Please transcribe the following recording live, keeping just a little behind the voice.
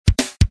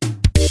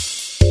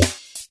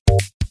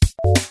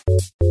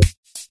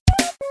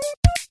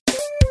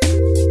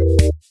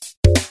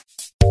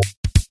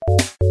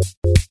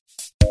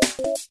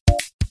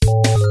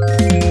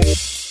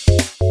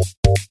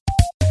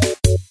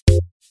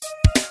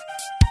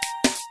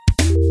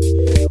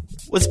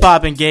What's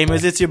poppin',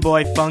 gamers? It's your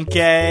boy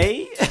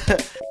Funky.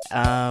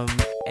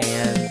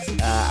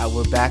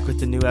 We're back with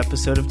the new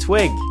episode of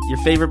Twig, your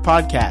favorite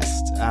podcast.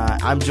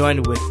 I'm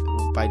joined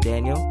by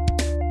Daniel.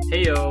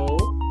 Heyo.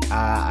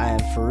 I am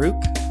Farouk.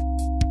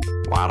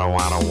 Wada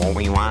wada what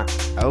we want.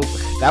 Oh,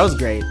 that was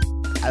great.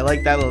 I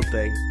like that little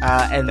thing.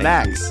 And Thank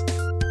Max.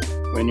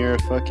 When you're a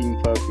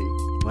fucking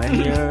puppy.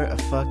 When you're a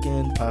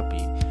fucking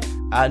puppy.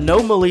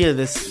 No Malia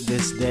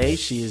this day.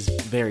 She is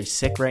very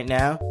sick right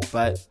now,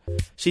 but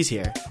she's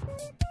here.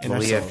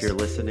 Malia, if you're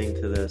listening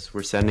to this,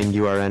 we're sending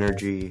you our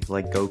energy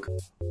like Goku.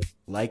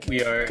 Like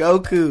we are.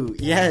 Goku.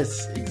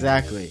 Yes,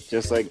 exactly.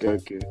 Just like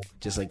Goku.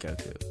 Just like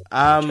Goku.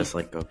 Just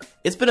like Goku.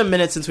 It's been a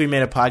minute since we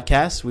made a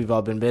podcast. We've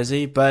all been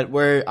busy, but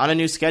we're on a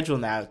new schedule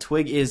now.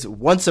 Twig is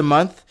once a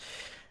month,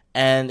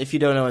 and if you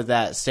don't know what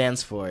that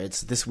stands for,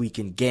 it's This Week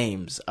in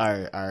Games,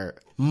 our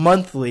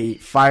monthly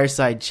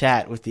fireside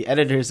chat with the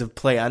editors of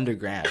Play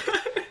Underground.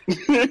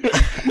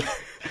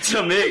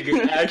 Twig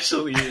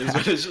actually is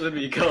what it should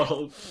be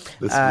called.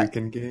 This Week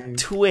in Games.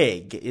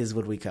 Twig is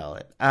what we call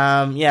it.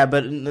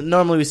 But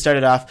normally we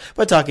started off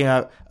by talking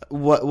about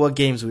what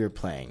games we were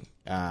playing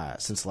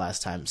since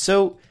last time.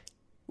 So,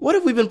 what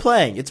have we been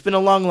playing? It's been a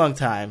long, long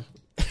time.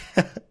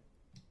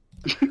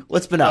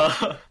 What's been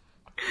up?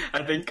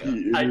 I think The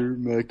inner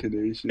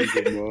machinations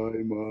of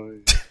my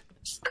mind.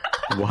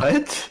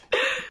 What?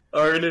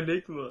 are an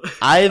enigma.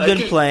 I've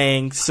been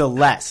playing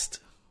Celeste.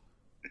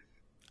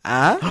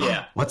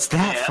 Yeah. What's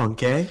that, Yeah.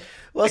 Funky?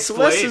 Well, Explain.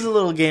 Celeste is a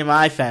little game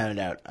I found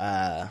out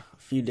a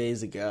few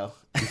days ago.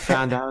 You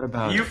found out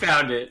about You it.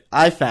 found it.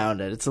 I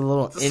found it. It's a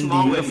little It's a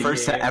small indie. You're the indie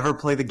first game. to ever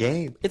play the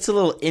game. It's a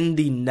little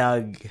indie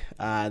nug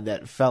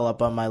that fell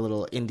up on my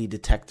little indie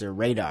detector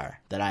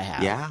radar that I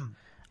have. Yeah.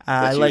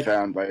 I That like. you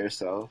found by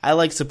yourself. I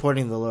like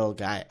supporting the little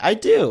guy. I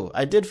do.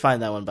 I did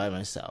find that one by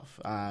myself.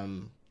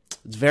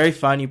 It's very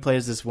fun. You play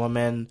as this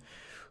woman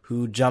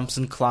who jumps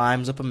and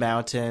climbs up a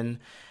mountain.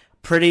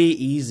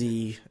 Pretty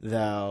easy,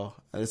 though.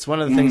 It's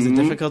one of the things the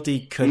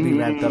difficulty could be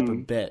ramped up a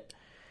bit.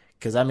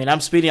 Because, I mean,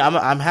 I'm speeding.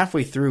 I'm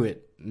halfway through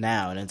it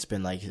now, and it's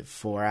been like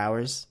 4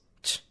 hours.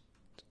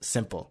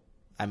 Simple,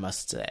 I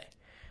must say.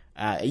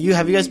 Have you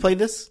guys played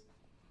this?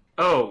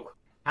 Oh,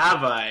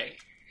 have I?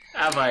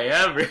 Have I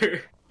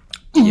ever?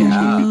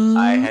 Yeah,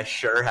 I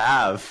sure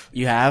have.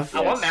 You have? I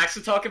want Max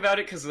to talk about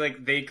it because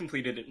like they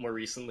completed it more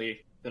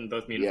recently than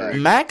both me and Yeah.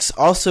 Farouk. Max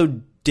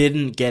also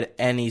didn't get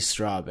any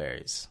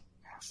strawberries.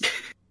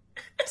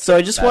 So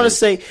I just That want to is-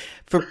 say,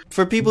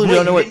 for people who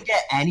don't know what didn't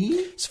get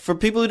any? for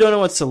people who don't know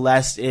what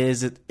Celeste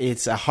is,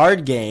 it's a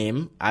hard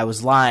game. I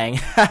was lying,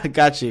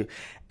 got you.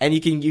 And you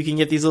can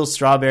get these little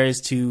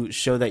strawberries to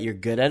show that you're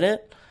good at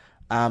it.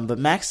 But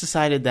Max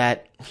decided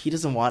that he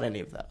doesn't want any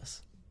of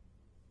those.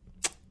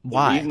 The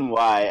Why? reason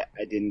why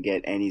I didn't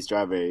get any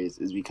strawberries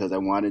is because I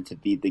wanted to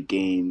beat the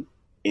game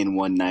in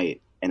one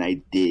night, and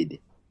I did.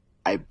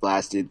 I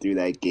blasted through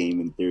that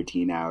game in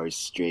 13 hours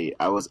straight.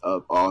 I was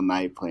up all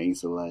night playing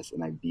Celeste,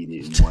 and I beat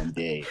it in one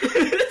day.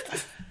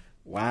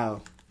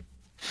 Wow,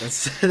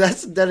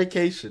 that's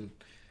dedication.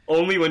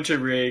 Only winter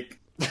break.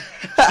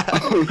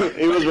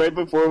 It was right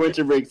before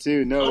winter break,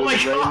 too. No, Oh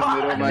it was my right in the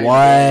middle of my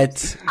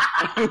What?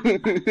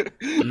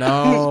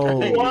 No,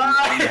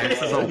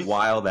 Max is What? a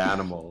wild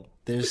animal.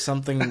 there's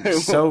something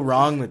so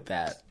wrong with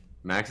that.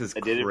 Max is I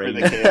did it for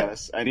crazy. the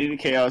chaos. I needed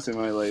chaos in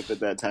my life at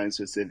that time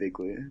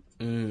specifically.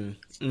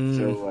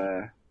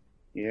 So,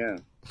 yeah,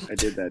 I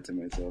did that to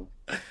myself.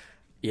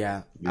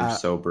 Yeah. You're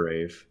so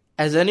brave.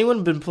 Has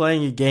anyone been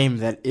playing a game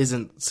that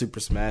isn't Super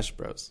Smash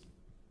Bros?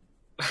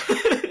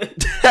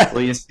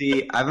 Well, you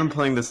see, I've been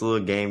playing this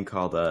little game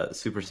called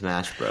Super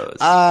Smash Bros.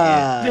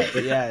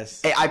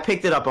 Yes. Hey, I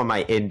picked it up on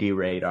my indie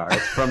radar.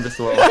 It's from this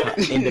little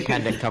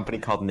independent company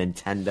called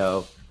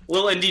Nintendo.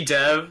 Little indie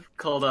dev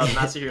called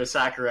Masahiro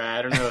Sakurai.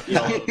 I don't know if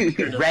y'all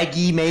heard of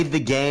Reggie made the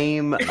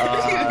game.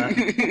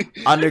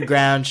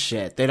 Underground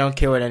shit. They don't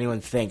care what anyone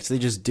thinks. They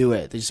just do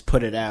it. They just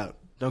put it out.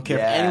 Don't care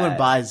if Yeah. anyone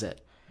buys it.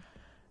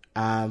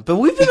 But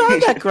we've been on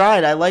that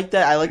grind. I like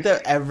that. I like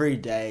that every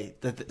day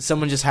that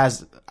someone just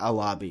has a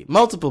lobby.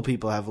 Multiple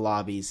people have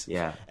lobbies.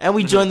 Yeah. And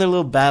we join their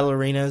little battle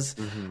arenas.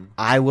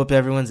 I whoop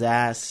everyone's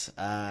ass.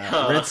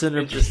 Oh, Rinse and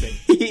interesting.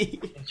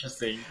 repeat.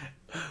 Interesting.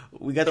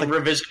 We got The the.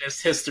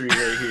 revisionist history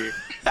right here,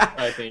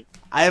 I think.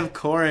 I have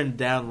Corrin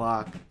down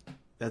lock.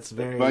 That's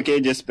very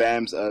Monkey just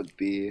spams up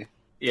B.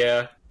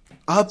 Yeah.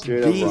 up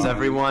Straight up B.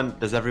 wrong.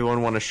 Does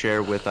everyone want to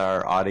share with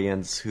our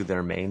audience who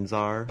their mains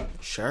are?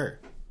 Sure.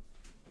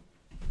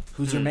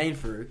 Who's your main,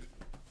 Farouk?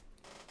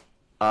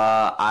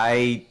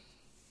 I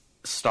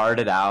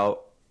started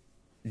out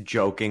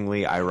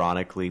jokingly,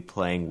 ironically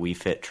playing Wii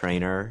Fit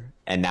Trainer,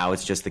 and now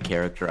it's just the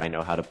character I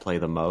know how to play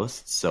the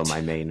most, so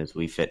my main is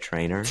Wii Fit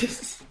Trainer.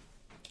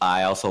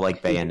 I also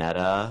like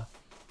Bayonetta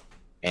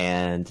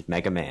and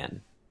Mega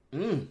Man.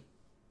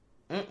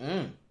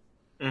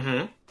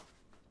 Mm-hmm.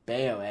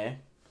 Bayo, eh?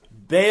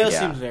 Bayo Yeah.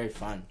 seems very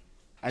fun.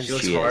 I She just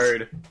looks She is.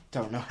 hard.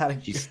 don't know how to.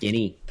 She's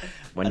skinny.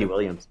 Wendy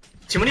Williams.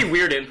 Too many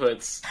weird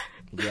inputs.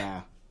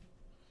 Yeah.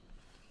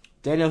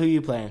 Daniel, who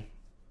you playing?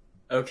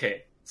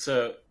 Okay,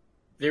 so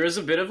there was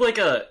a bit of like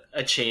a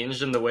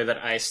change in the way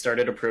that I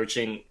started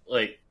approaching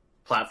like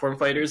platform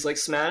fighters like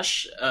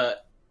Smash.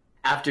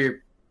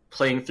 After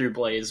playing through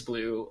Blaze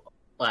Blue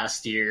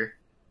last year,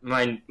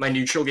 my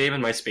neutral game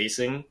and my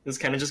spacing has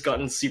kind of just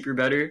gotten super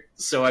better.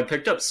 So I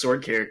picked up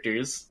sword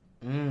characters,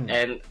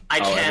 and I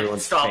can't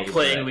everyone's stop favorite.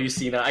 playing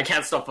Lucina. I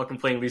can't stop fucking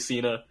playing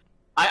Lucina.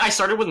 I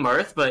started with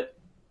Marth, but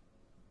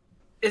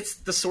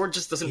the sword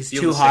just doesn't He's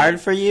feel too the same. hard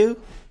for you?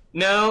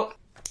 No,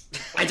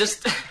 I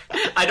just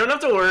I don't have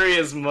to worry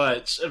as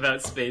much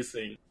about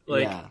spacing.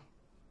 Yeah.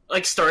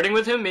 Like starting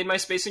with him made my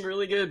spacing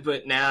really good,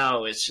 but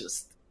now it's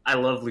just I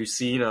love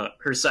Lucina.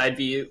 Her side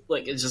B,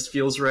 like it just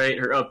feels right.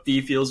 Her up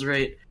B feels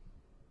right.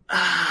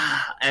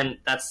 And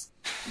that's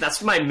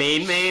my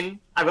main.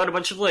 I've got a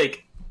bunch of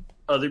like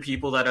other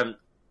people that I'm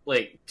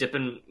like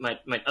dipping my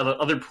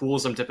other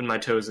pools I'm dipping my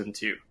toes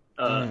into.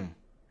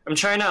 I'm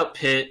trying out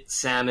Pit,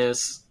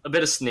 Samus, a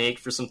bit of Snake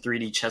for some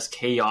 3D chess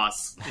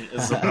chaos in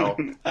Isabel.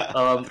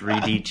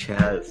 3D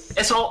chess.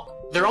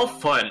 They're all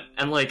fun,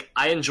 and like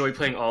I enjoy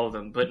playing all of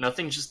them, but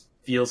nothing just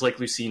feels like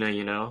Lucina,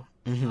 you know.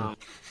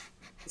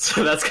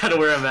 So that's kind of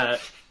where I'm at.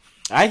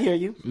 I hear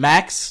you.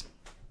 Max?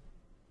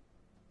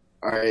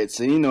 Alright,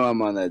 so you know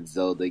I'm on that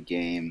Zelda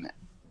game.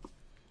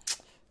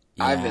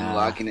 I've been Yeah.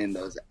 locking in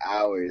those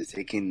hours,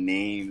 taking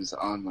names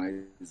on my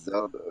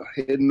Zelda,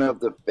 hitting up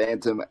the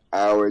Phantom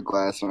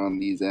Hourglass on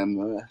these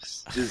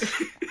MFs. Just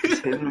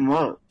hitting them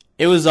up.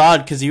 It was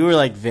odd because you were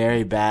like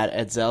very bad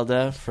at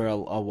Zelda for a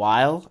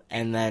while,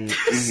 and then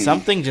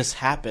something just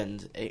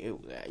happened.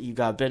 You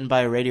got bitten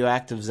by a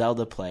radioactive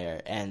Zelda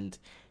player, and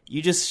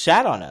you just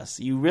shat on us.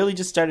 You really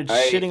just started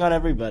shitting on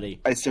everybody.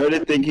 I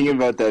started thinking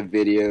about that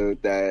video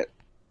that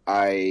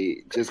I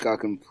just got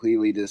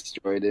completely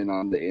destroyed in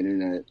on the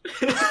internet.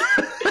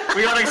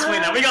 We gotta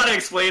explain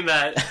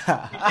that.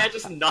 You can't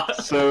just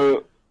not.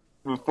 So,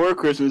 before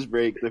Christmas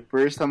break, the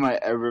first time I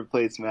ever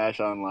played Smash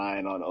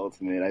Online on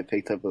Ultimate, I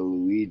picked up a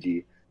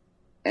Luigi.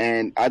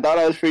 And I thought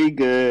I was pretty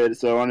good,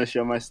 so I want to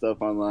show my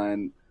stuff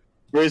online.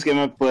 First game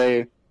I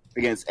play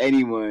against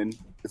anyone,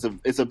 it's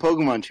a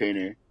Pokemon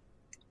trainer.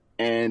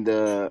 And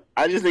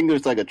I just think it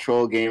was like a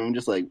troll game. I'm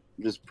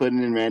just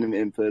putting in random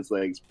inputs,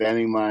 like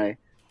spamming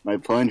my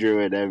plunger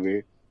or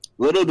whatever.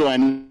 Little do I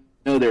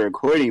know they're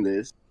recording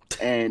this.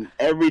 And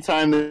every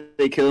time that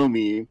they kill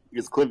me,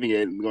 it's clipping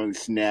it and going,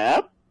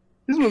 snap.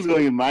 This one's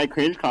going in my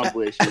cringe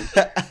compilation.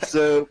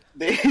 So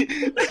they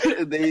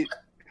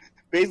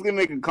basically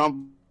make a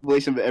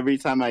compilation of every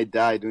time I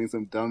die doing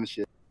some dumb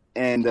shit.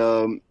 And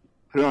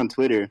put it on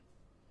Twitter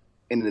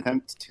in an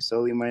attempt to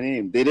sully my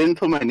name. They didn't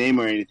put my name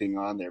or anything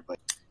on there, but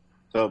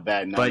felt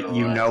bad. But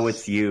you know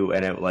it's you,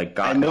 and it like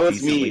got I know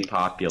it's decently me.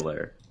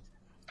 popular.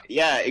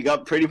 Yeah, it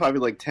got pretty popular,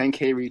 like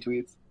 10K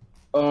retweets.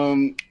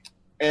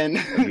 And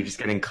You're just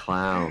getting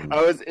clowned.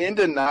 I was in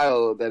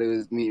denial that it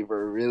was me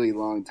for a really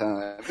long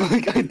time.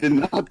 Like, I did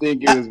not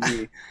think it was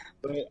me.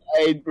 But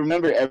I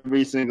remember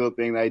every single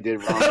thing that I did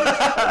wrong.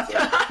 I was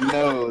like,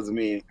 no, it was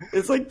me.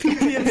 It's like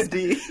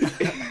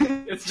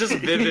PTSD. It's just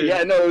vivid.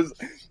 Yeah, no,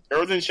 I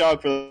was in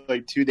shock for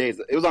like 2 days.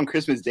 It was on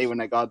Christmas Day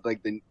when I got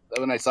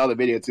when I saw the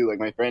video too. Like,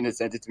 my friend had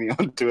sent it to me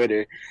on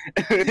Twitter,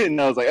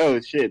 and I was like, "Oh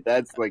shit,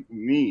 that's like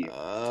me."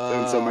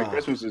 And so my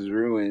Christmas was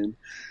ruined.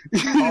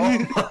 Oh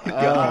my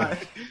god.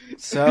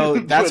 So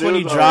that's But when it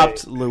you was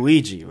dropped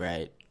Luigi,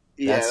 right?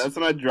 Yeah, That's- that's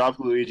when I dropped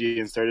Luigi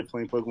and started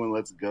playing Pokemon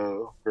Let's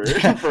Go for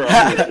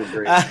our winter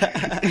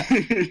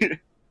break.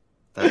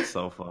 That's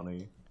so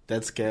funny.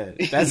 That's good.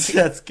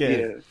 That's good.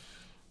 Yeah.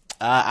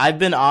 I've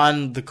been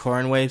on the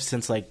Corn Wave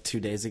since like 2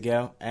 days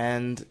ago,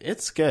 and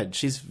it's good.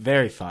 She's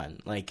very fun.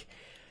 Like,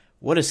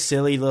 what a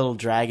silly little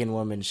dragon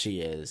woman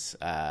she is.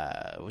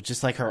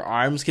 Just like her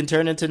arms can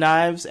turn into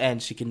knives,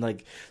 and she can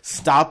like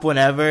stop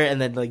whenever, and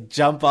then like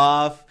jump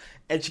off,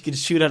 and she can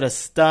shoot out a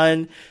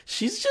stun.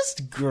 She's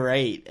just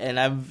great, and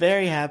I'm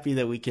very happy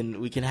that we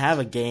can have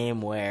a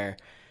game where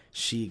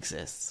she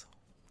exists.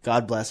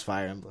 God bless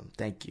Fire Emblem.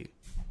 Thank you.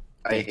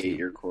 I Thank hate you.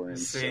 your corn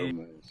so See?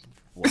 much.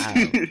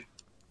 Wow.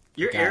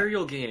 Your God.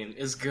 aerial game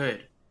is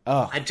good.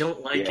 Oh, I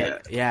don't like Yeah.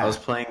 it. yeah. I was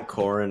playing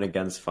Corrin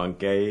against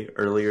Funke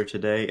earlier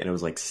today, and it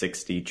was like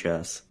 60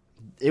 chess.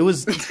 It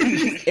was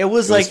It like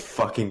was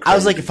fucking crazy. I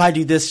was like, if I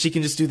do this, she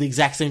can just do the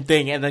exact same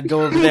thing and then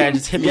go over there and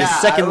just hit me Yeah,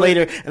 a second I was-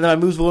 later, and then my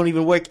moves won't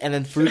even work. And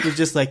then Farouk was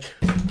just like,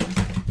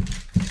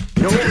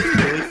 You know what's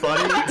really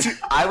funny?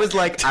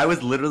 I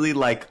was literally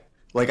like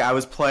I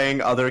was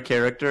playing other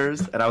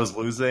characters and I was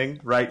losing,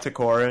 right, to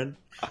Corrin.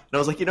 And I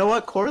was like, you know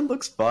what? Corrin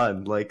looks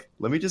fun. Like,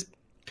 let me just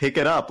pick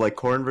it up. Like,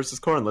 Corrin versus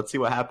Corrin. Let's see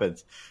what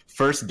happens.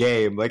 First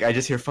game, like, I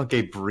just hear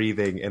Funke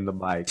breathing in the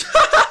mic.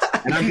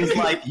 And I'm just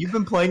like, you've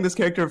been playing this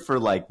character for,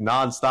 like,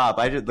 nonstop.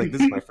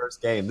 This is my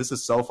first game. This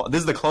is so fun. This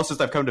is the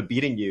closest I've come to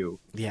beating you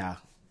yeah,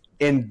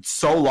 in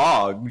so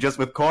long, just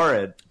with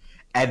Corrin.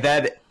 And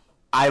then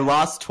I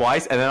lost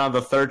twice, and then on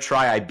the third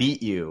try, I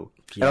beat you.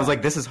 And I was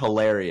like, this is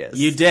hilarious.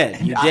 You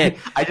did. You did.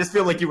 I just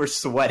feel like you were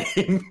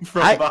sweating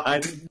from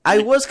behind. I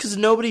was, because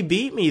nobody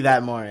beat me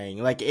that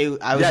morning. Like, I was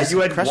just you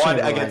had crushing won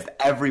everyone.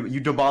 against you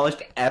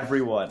demolished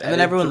everyone. And then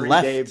everyone in 3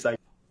 left. Games,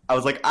 I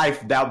was like,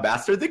 I've now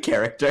mastered the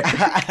character.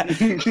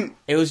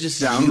 It was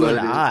just you Downloaded.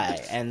 and I.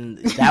 And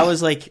that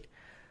was, like,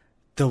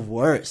 the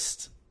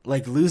worst.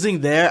 Like,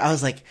 losing there, I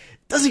was like,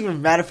 it doesn't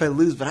even matter if I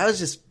lose, but I was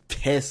just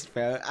pissed,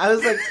 bro. I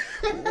was like,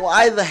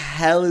 why the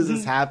hell is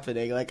this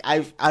happening? Like,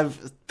 I've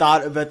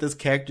thought about this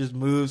character's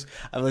moves.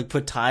 I've like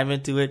put time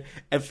into it,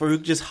 and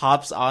Farouk just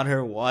hops on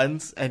her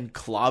once and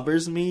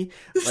clobbers me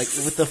like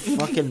with the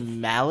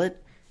fucking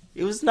mallet.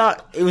 It was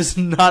not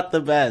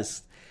the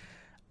best.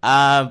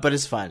 But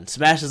it's fun.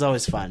 Smash is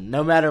always fun,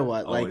 no matter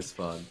what. Always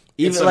fun.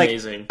 Even It's like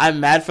amazing. I'm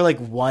mad for like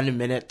 1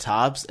 minute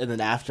tops, and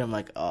then after I'm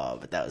like, oh,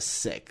 but that was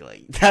sick.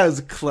 Like that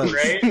was close.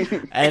 Right?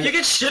 And If you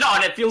get shit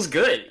on, it feels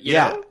good. You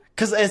yeah, know?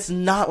 because it's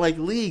not like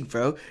League,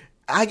 bro.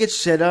 I get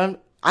shit on.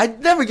 I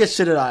never get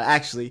shitted on,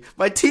 actually.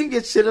 My team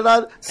gets shitted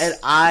on, and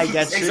I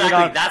get shitted Exactly,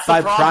 on. that's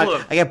the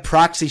problem. I get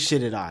proxy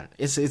shitted on.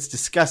 It's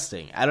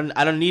disgusting. I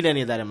don't need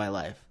any of that in my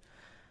life.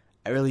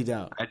 I really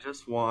don't. I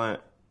just want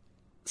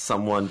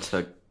someone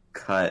to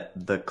cut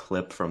the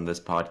clip from this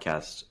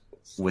podcast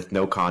with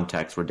no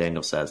context where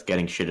Daniel says,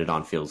 getting shitted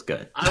on feels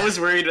good. I was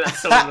worried that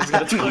someone was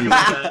going to talk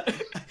about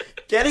that.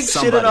 Getting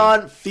Somebody. shitted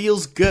on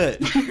feels good.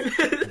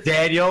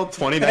 Daniel,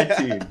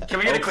 2019. Can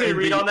we get a clear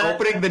read on that?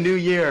 Opening the new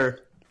year.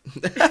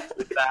 That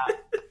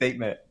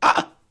statement.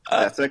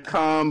 That's a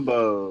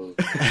combo.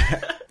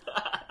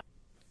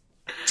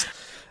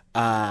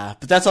 But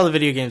that's all the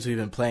video games we've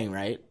been playing,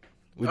 right?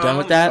 We done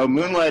with that? Oh,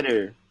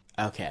 Moonlighter.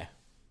 Okay.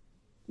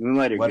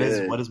 Moonlighter. What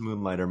good. is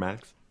Moonlighter,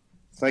 Max?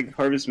 It's like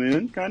Harvest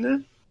Moon, kind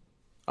of.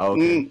 Oh,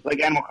 okay.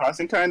 Like Animal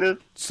Crossing, kind of,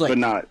 It's like but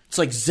not. It's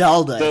like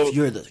Zelda So- if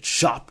you're the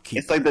shopkeeper.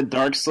 It's like the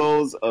Dark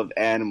Souls of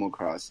Animal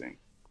Crossing.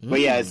 But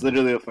yeah, it's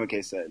literally what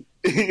Funke said.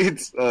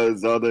 It's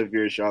Zelda if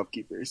you're a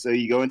shopkeeper. So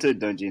you go into a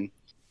dungeon,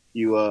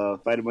 you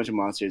fight a bunch of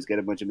monsters, get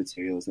a bunch of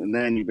materials, and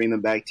then you bring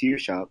them back to your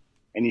shop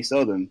and you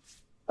sell them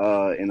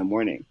in the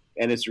morning.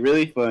 And it's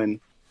really fun.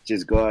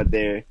 Just go out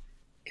there,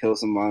 kill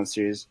some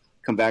monsters,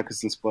 come back with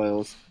some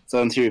spoils, sell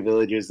them to your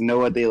villagers, know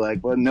what they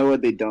like, know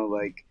what they don't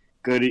like.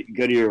 Go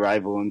to your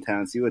rival in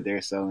town, see what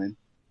they're selling.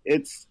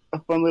 It's a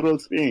fun little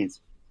experience.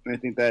 And I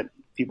think that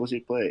people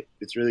should play it.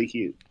 It's really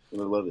cute. I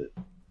love it.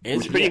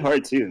 It's pretty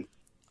hard too.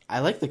 I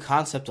like the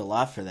concept a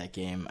lot for that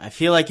game. I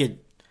feel like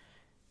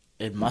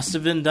it must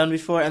have been done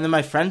before, and then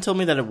my friend told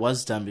me that it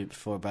was done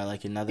before by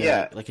like another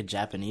Yeah. like a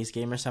Japanese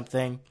game or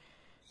something.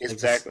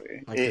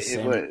 Exactly. like the It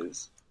same-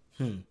 was.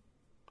 Hmm.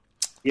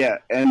 Yeah,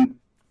 and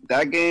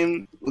that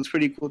game looks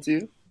pretty cool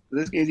too.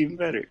 This game's even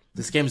better.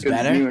 This game's It's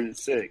better. new and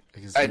it's sick.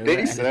 It's I newer think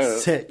and so.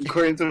 it's sick.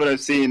 According to what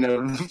I've seen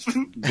of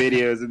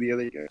videos of the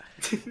other guy.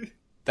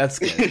 That's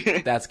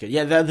good. That's good.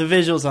 Yeah, the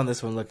visuals on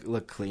this one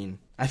look clean.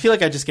 I feel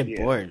like I just get Yeah.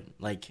 bored.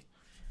 Like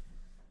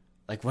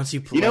once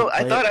you play, You know,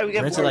 I thought I would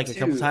get rinse it bored, like a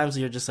couple too. times,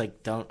 you're just like,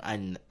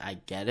 I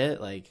get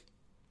it. Like,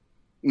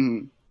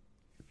 Mhm.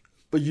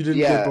 but you didn't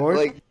Yeah, get bored.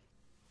 like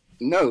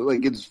no,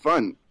 like it's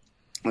fun.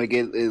 Like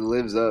it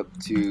lives up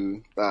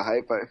to the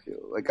hype. I feel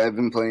like I've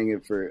been playing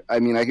it for. I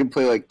mean, I can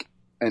play like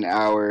an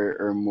hour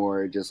or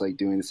more, just like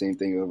doing the same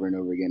thing over and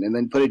over again, and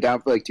then put it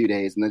down for like 2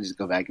 days, and then just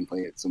go back and play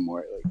it some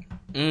more. Like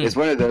it's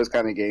one of those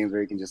kind of games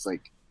where you can just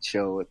like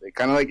chill with it,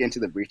 kind of like Into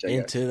the Breach. I guess.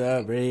 Into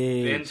the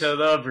breach. Into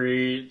the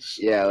breach.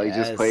 Yeah, like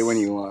just play Yes. when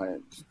you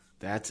want.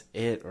 That's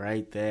it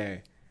right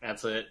there.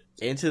 That's it.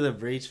 Into the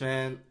breach,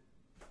 man.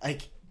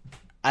 Like,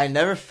 I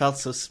never felt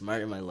so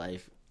smart in my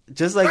life.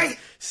 Just like Right.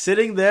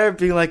 sitting there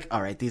being like,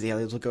 all right, these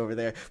aliens look over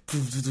there.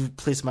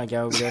 Place my guy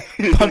over there.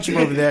 Punch him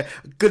over there.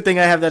 Good thing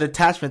I have that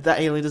attachment. That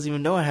alien doesn't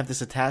even know I have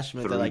this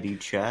attachment that like 3D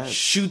chat.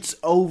 shoots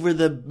over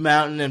the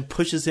mountain and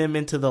pushes him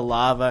into the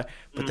lava.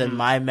 But then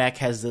my mech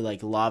has the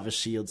like lava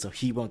shield so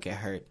he won't get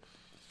hurt.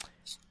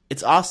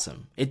 It's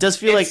awesome. It does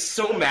feel like It's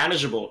so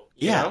manageable.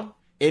 You yeah. know?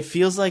 It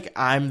feels like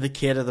I'm the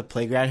kid at the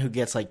playground who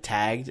gets like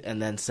tagged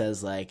and then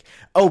says like,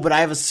 "Oh, but I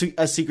have a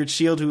secret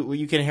shield who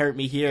you can hurt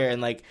me here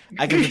and like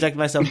I can protect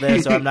myself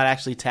there, so I'm not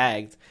actually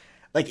tagged."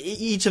 Like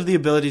each of the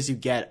abilities you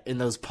get in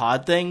those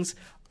pod things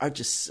are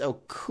just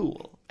so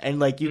cool, and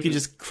like you can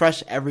just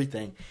crush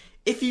everything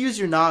if you use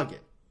your noggin.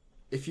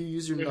 If you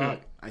use your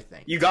noggin, I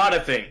think You got a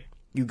thing.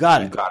 you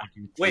got it. You gotta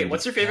do Wait, teams.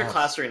 what's your favorite Yes.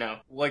 class right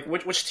now? Like,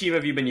 which team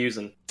have you been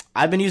using?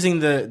 I've been using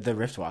the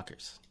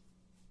Riftwalkers,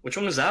 Which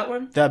one was that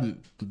one? the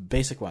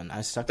basic one.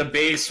 I stuck. The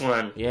base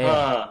one. Yeah.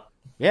 Huh.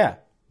 Yeah,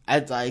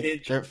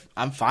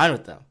 I'm fine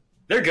with them.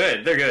 They're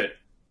good. They're good.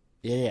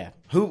 Yeah.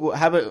 How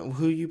about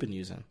who you been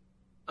using?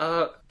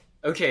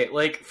 Okay,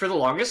 like, for the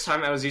longest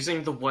time, I was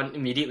using the one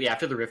immediately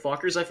after the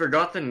Riftwalkers. I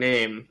forgot the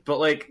name, but,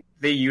 like,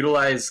 they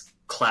utilize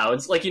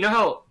clouds. Like, you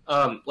know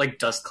how, like,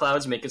 dust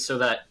clouds make it so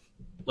that,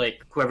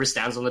 like, whoever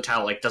stands on the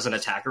tile, like, doesn't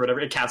attack or whatever?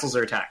 It cancels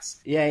their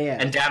attacks. Yeah.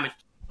 And damage.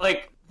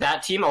 Like,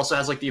 that team also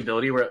has, like, the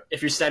ability where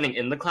if you're standing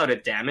in the cloud,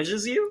 it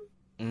damages you?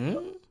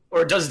 Mm?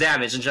 Or it does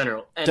damage in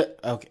general. And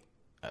Okay.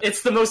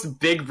 it's the most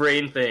big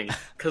brain thing.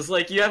 Because,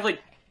 like, you have, like,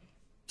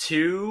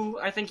 2,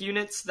 I think,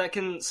 units that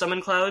can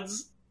summon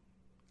clouds,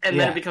 and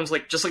then Yeah. it becomes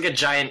like just like a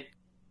giant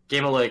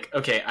game of like,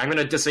 okay, I'm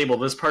gonna disable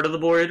this part of the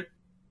board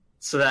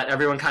so that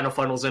everyone kind of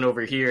funnels in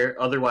over here.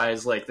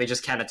 Otherwise, like they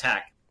just can't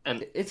attack,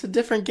 and It's a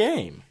different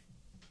game.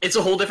 it's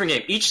a whole different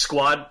game. Each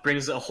squad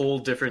brings a whole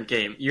different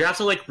game. You have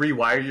to like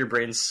rewire your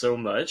brain so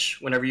much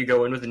whenever you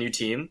go in with a new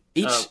team.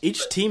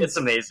 Each team, It's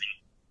amazing.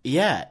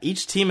 yeah,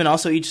 each team and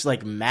also each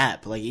like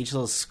map, like each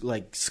little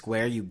like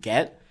square you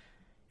get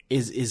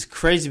is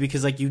crazy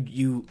because like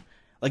you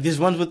like there's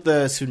ones with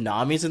the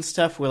tsunamis and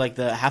stuff where like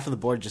the half of the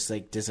board just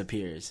like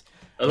disappears.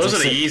 Oh, those So-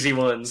 are the so- easy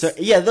ones. So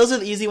yeah, those are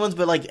the easy ones,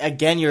 but like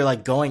again, you're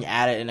like going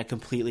at it in a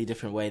completely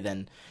different way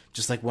than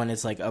just like when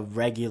it's like a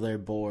regular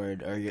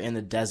board or you're in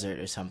the desert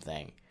or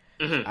something.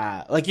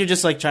 Like you're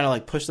just like trying to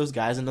like push those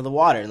guys into the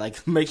water and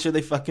like make sure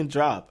they fucking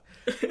drop.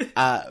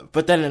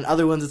 But then in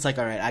other ones, it's like,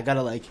 all right, I'm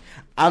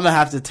gonna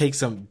have to take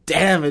some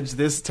damage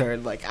this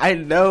turn. Like I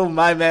know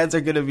my mans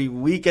are gonna be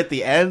weak at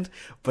the end,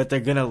 but they're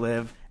gonna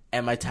live,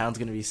 and my town's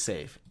gonna be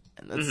safe,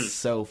 and that's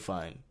so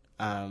fun.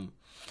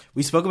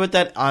 We spoke about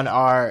that on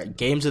our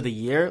Games of the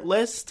Year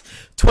list.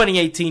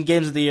 2018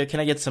 Games of the Year. Can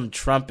I get some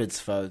trumpets,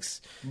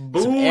 folks? Some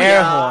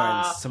air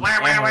horns. Some air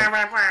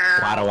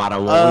horns. Wada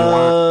wada wada.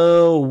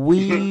 Oh,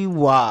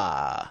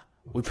 wee-wah.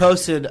 We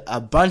posted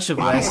a bunch of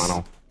lists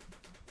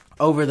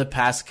over the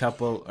past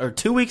couple, or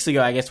 2 weeks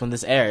ago, I guess, when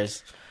this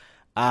airs.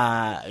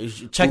 You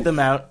should check them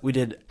out. We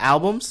did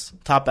albums,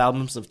 top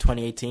albums of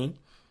 2018.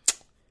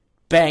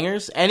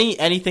 Bangers.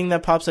 Anything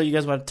that pops out you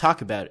guys want to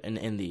talk about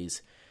in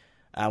these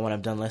when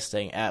I'm done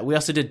listing. We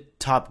also did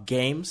top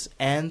games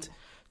and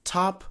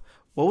top,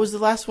 what was the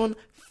last one?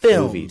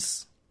 Films.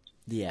 Movies.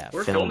 Yeah.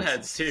 We're Films. film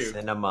heads too.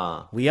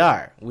 Cinema. We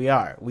are.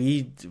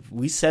 We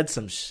said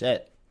some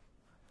shit.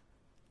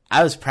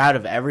 I was proud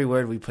of every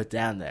word we put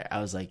down there. I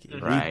was like,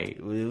 Right.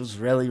 it was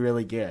really,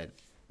 really good.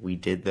 We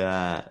did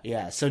that.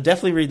 Yeah, so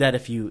definitely read that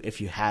if you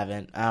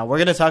haven't. We're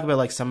gonna talk about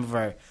like some of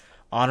our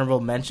honorable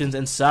mentions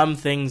and some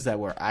things that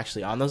were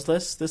actually on those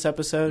lists this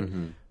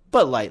episode,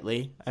 but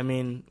lightly. I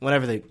mean,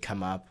 whenever they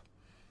come up.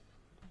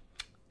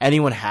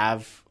 Anyone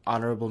have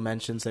honorable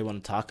mentions they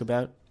want to talk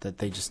about that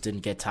they just didn't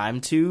get time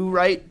to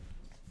write?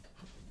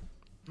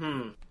 Let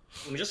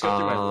me just go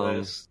through my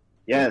list.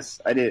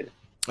 Yes, I did.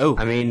 Oh,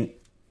 I mean,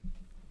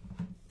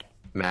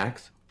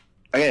 Max.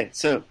 Okay,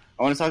 so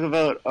I want to talk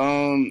about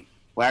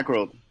Whack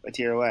World by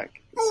Tierra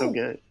Whack. It's so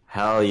good.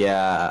 Hell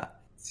yeah.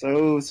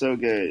 So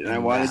good. And I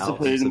wanted to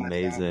put it It's in my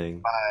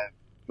amazing. top 5,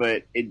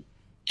 but it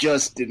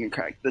just didn't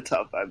crack the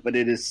top 5. But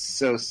it is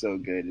so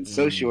good. It's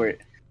so short.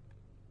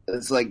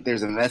 It's like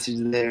there's a message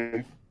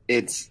there.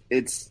 It's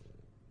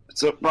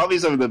so probably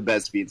some of the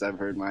best beats I've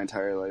heard my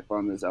entire life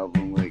on this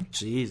album. Like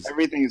jeez.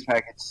 everything is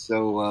packaged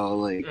so well.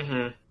 Like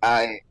Mm-hmm.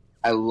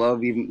 I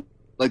love even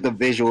like the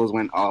visuals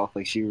went off.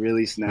 Like she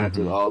really snapped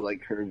with all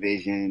like her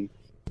vision,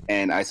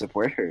 and I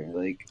support her.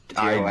 Like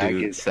I Tierra Whack do,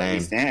 is same. we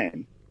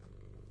stand.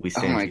 We Oh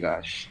stand my you.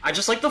 gosh. I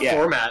just like the Yeah.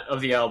 format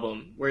of the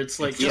album, where it's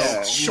like just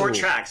Yeah. short Ooh.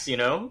 tracks, you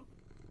know?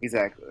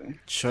 Exactly.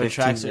 Short 15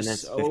 tracks are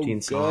minutes, so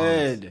 15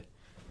 songs. good.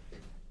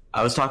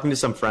 I was talking to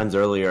some friends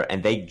earlier,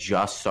 and they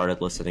just started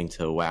listening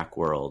to Whack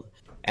World.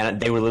 And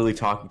they were literally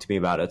talking to me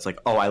about it. It's like,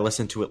 oh, I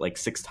listened to it like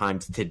 6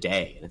 times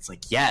today. And it's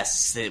like,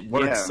 yes, it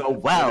works Yeah, so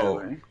well.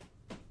 literally.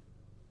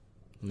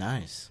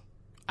 Nice.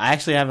 I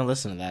actually haven't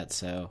listened to that,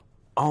 so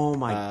Oh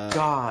my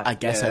god. I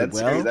guess Yeah, I that's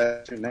will. great.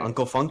 That's your next.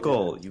 Uncle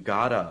Funkle, you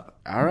gotta.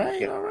 All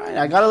right.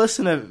 I gotta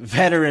listen to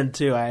Veteran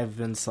too. I have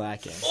been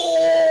slacking.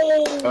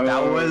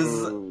 That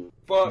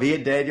was me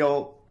and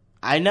Daniel.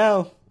 I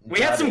know We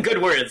had some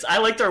good words. I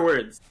liked our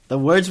words. the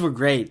words were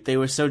great. They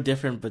were so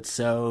different, but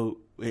so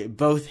it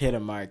both hit a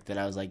mark that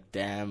I was like,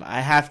 "Damn,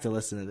 I have to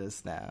listen to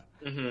this now."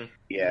 Mm-hmm.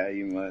 Yeah,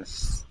 you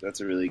must. That's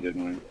a really good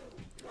one.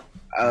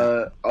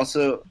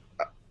 Also,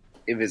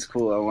 if it's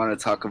cool, I want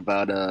to talk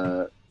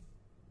about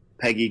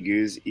Peggy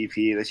Goo's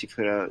EP that she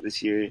put out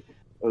this year. It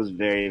was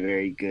very,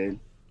 very good.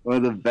 One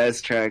of the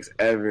best tracks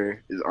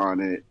ever is on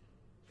it.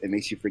 It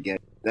makes you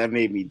forget. That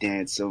made me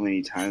dance so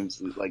many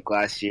times, like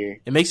last year.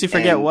 It makes you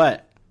forget And-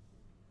 what?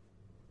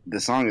 The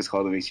song is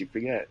called "It Makes You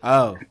Forget."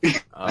 Oh,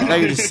 I thought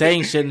you were just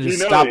saying shit and You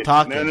just know stop it.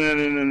 talking.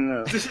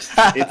 No.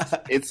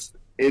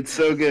 It's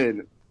so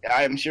good.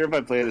 I'm sure if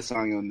I play the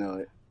song, you'll know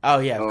it. Oh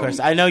yeah, of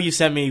course. I know you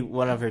sent me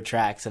one of her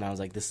tracks, and I was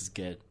like, "This is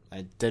good."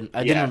 I didn't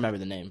Yeah. remember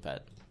the name,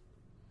 but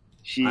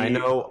She I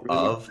know really-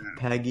 of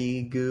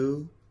Peggy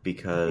Goo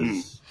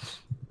because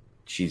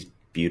she's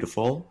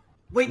beautiful,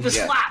 Wait, this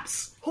Yeah.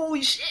 slaps!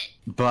 Holy shit!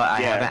 but I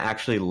Yeah. haven't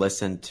actually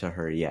listened to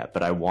her yet.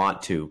 But I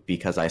want to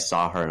because I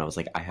saw her and I was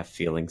like, I have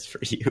feelings for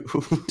you.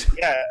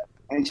 Yeah,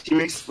 and she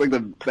makes like the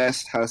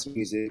best house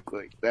music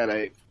like that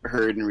I've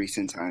heard in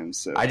recent times.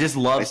 So I just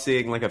love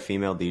seeing like a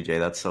female DJ.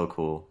 That's so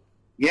cool.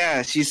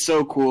 yeah, she's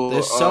so cool.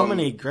 there's so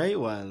many great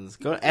ones.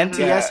 Go NTS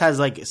Yeah. has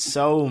like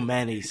so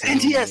many.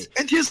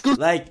 NTS goes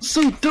Like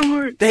so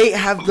dark. they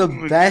have the Oh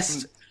my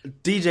best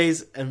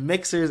DJs and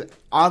mixers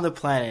on the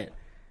planet.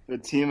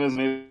 Fatima's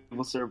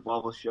Maple Syrup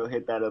Waffle Show.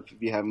 Hit that up if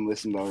you haven't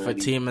listened already.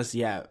 Fatima's,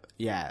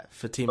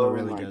 Fatima Oh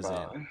really my goes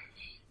God.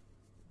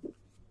 in.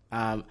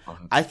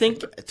 I think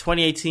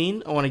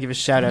 2018. I want to give a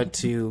shout out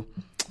to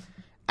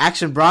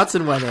Action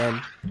Bronson went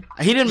in.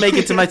 He didn't make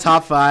it to my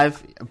top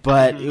 5,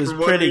 but it was For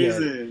what pretty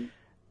reason? good.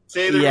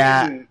 Say the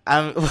Yeah, reason.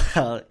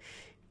 well,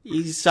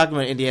 he's talking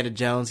about Indiana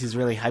Jones. He's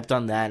really hyped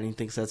on that, and he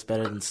thinks that's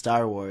better than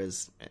Star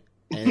Wars.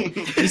 And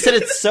he said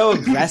it so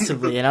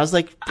aggressively, and I was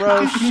like,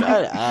 "Bro,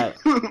 shut up!"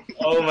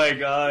 Oh my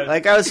god.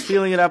 Like I was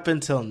feeling it up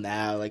until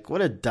now. Like, what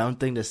a dumb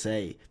thing to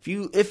say.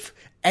 If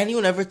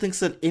anyone ever thinks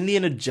that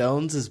Indiana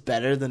Jones is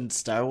better than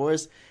Star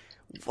Wars,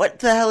 what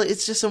the hell?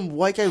 It's just some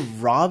white guy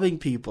robbing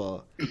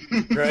people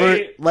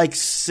Right? for like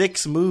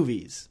 6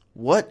 movies.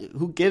 What?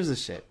 Who gives a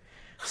shit?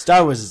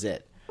 Star Wars is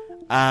it.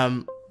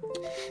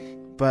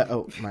 But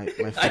my I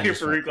phone hear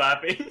just Farouk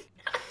laughing.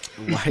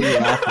 why are you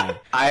laughing?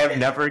 I have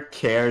never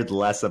cared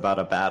less about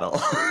a battle.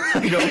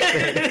 I don't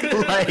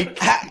think. Like,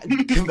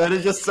 that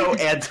is just so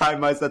anti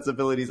my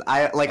sensibilities.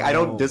 I Oh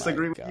don't my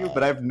disagree with you, God.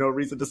 but I have no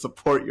reason to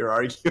support your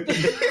argument.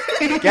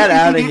 Get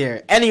out of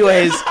here.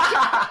 Anyways,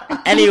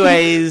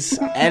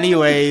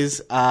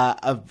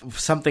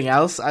 something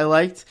else I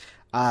liked.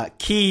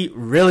 Key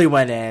really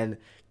went in.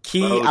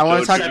 Key, Oh, I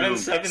want to go talk. Drew.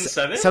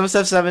 777?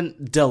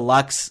 777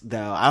 Deluxe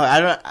though. I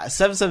don't.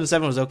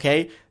 777 was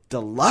okay.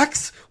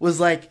 Deluxe was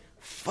like,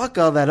 fuck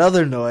all that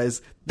other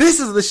noise. This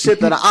is the shit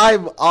that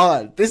I'm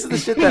on. This is the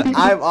shit that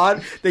I'm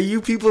on that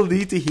you people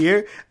need to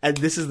hear, and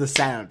this is the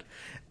sound.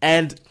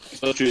 And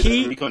So true.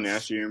 He- Rico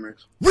Nasty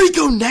remix.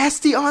 Rico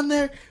Nasty on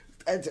there.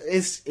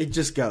 It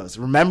just goes.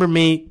 Remember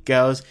Me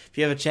goes. If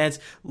you have a chance,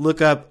 look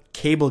up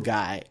Cable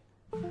Guy.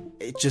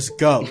 It just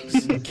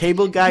goes.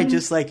 Cable Guy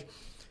just like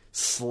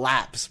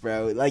slaps,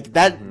 bro. Like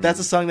that. That's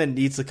a song that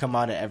needs to come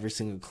on at every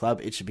single club.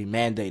 It should be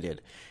mandated.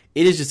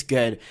 It is just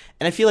good,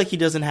 and I feel like he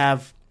doesn't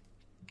have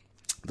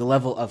the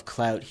level of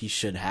clout he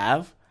should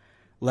have.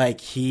 Like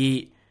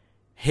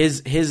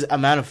his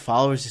amount of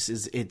followers just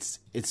is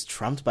it's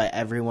trumped by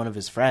every one of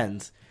his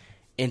friends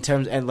in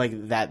terms and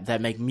like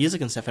that make music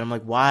and stuff. And I'm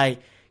like, why?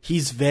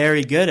 He's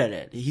very good at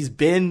it. He's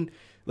been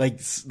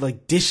like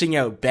dishing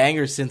out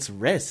bangers since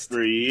Wrist.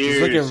 For He's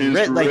years. looking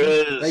Since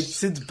Wrist. like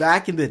since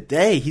back in the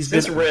day. He's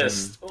This been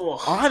wrist. Ugh.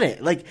 on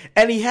it. Like,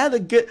 and he had a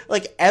good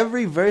like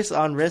every verse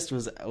on Wrist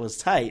was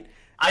tight.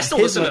 I still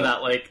His listen to one-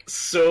 that like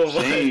so much.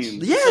 Same.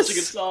 Yes. Such a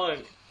good song.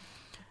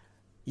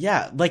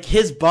 Yeah, like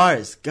his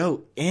bars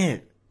go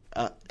in.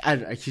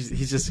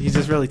 He's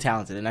just really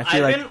talented, and I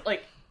feel I've like been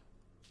like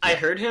I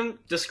heard him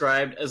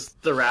described as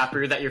the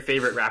rapper that your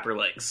favorite rapper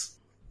likes.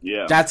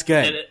 Yeah. that's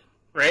good. And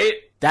right?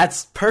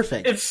 That's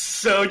perfect. It's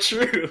so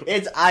true.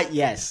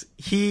 Yes,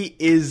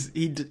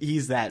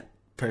 he's that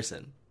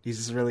person. He's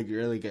just really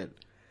good.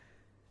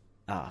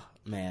 Oh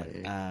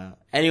man.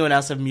 Anyone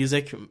else have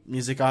music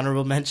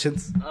honorable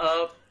mentions?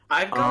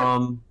 I've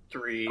got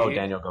 3. Oh,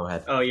 Daniel, go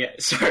ahead. Oh yeah,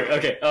 sorry.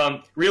 Okay.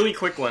 Really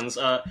quick ones.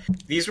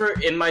 These were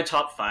in my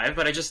top 5,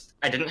 but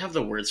I didn't have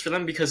the words for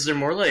them because they're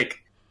more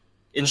like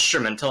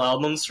instrumental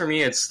albums for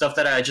me. It's stuff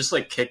that I just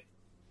like kick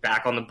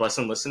back on the bus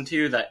and listen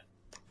to that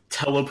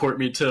teleport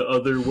me to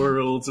other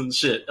worlds and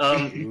shit.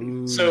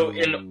 So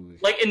in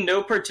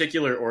no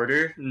particular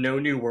order, No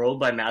New World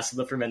by Mass of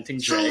the Fermenting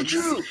Dregs.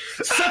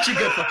 Such a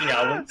good fucking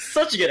album.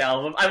 Such a good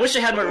album. I wish I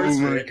had my words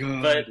for it,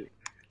 but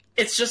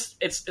it's just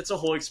it's a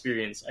whole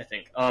experience, I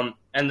think.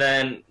 And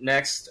then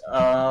next,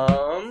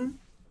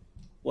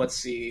 let's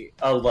see,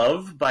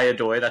 Love by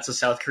Adoy. That's a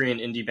South Korean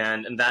indie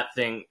band, and that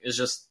thing is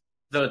just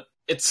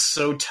it's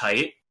so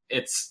tight.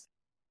 It's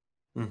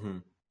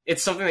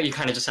something that you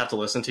kind of just have to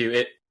listen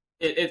to.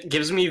 It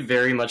gives me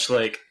very much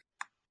like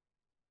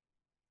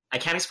I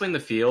can't explain the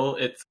feel.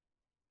 It's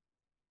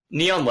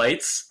neon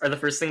lights are the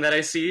first thing that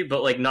I see,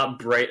 but like not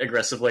bright,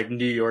 aggressive like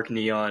New York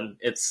neon.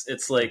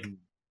 It's like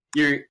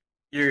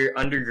you're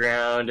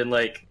underground and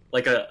like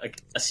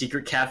a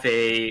secret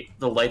cafe.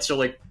 The lights are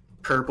like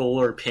purple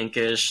or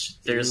pinkish.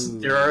 There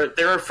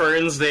are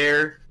ferns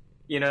there.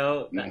 You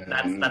know,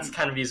 that's the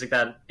kind of music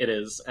that it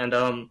is. And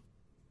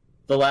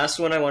the last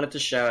one I wanted to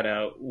shout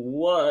out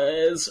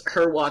was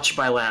Her Watch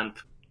by Lamp.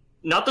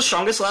 Not the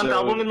strongest Lamp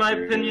album in my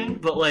opinion,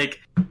 but like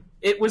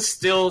it was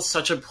still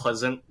such a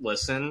pleasant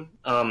listen.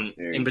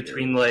 In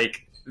between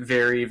like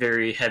very,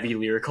 very heavy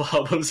lyrical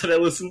albums that I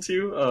listened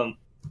to.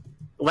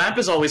 Lamp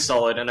is always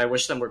solid, and I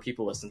wish that more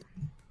people listened.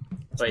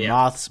 But yeah.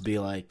 Moths be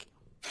like.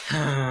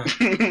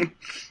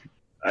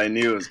 I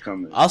knew it was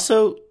coming.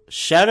 Also,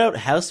 shout out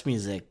house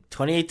music.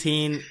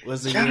 2018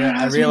 was the year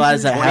I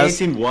realized that house.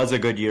 2018 was a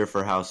good year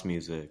for house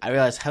music. I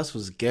realized house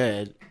was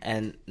good,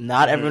 and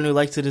not everyone who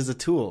likes it is a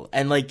tool.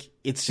 And like,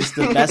 it's just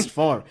the best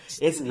form.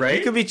 It's Right?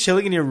 You could be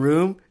chilling in your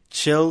room,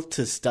 chill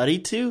to study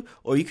to,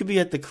 or you could be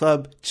at the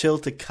club, chill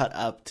to cut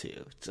up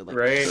to. So, like,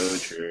 Right? So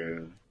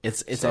true.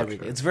 It's So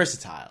everything. true. It's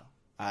versatile.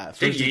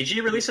 Did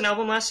Yeji release an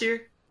album last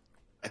year?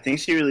 I think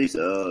she released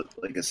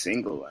like a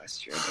single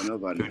last year. I don't know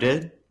about Who it.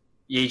 did?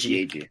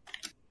 Yeji. Yeji.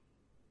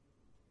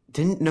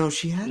 Didn't know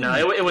she had. No,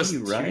 an it was EP,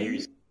 2 right.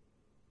 years.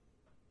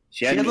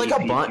 She had like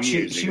a EP bunch. 2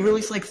 years She ago.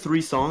 released like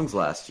 3 songs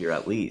last year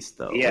at least,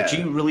 though. Yeah. Like,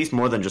 she released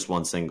more than just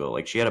one single.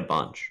 Like she had a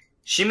bunch.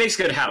 She makes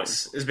good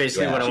house, is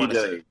basically Yeah, what I she want to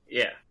does. say.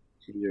 Yeah.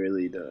 She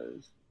really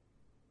does.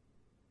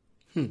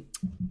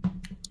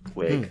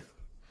 Wig.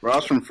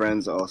 Ross from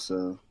Friends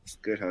also.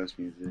 Good house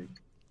music.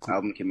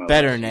 Album came out.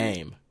 Better last year.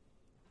 name.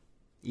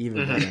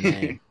 Even better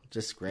name.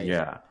 Just great.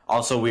 Yeah.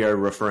 Also, we are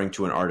referring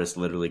to an artist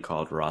literally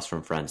called Ross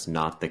from Friends,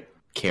 not the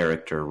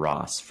character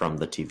Ross from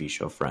the TV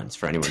show Friends,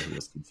 for anyone who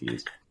was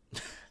confused.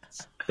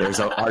 There's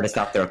an artist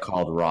out there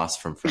called Ross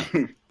from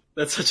Friends.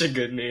 That's such a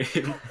good name.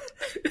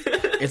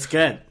 It's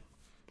good.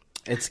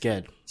 It's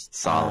good.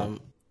 Solid.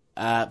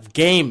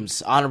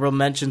 Games. Honorable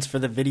mentions for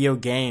the video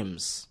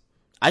games.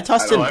 I I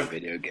tossed don't in. like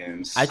video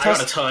games. I I got a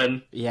tossed.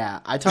 ton. Yeah,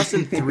 I tossed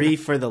in 3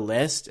 for the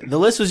list. The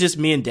list was just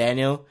me and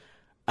Daniel,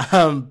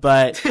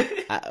 but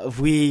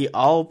we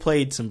all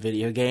played some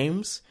video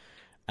games.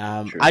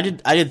 True. I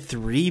did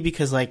 3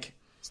 because like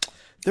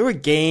there were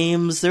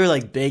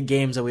like big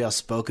games that we all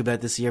spoke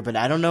about this year, but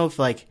I don't know if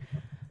like,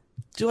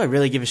 do I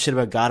really give a shit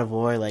about God of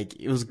War? Like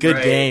it was a good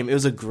Right. game, it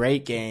was a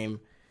great game,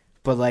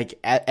 but like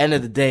at the end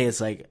of the day,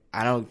 it's like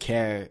I don't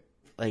care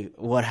like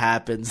what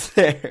happens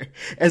there.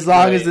 As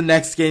long as Right. the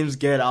next game's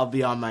good, I'll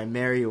be on my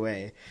merry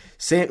way.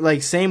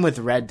 Same with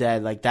Red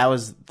Dead. Like that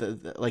was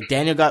like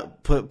Daniel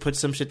got put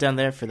some shit down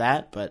there for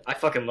that, but I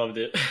fucking loved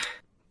it.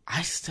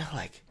 I still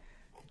like.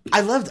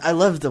 I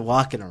loved the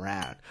walking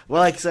around.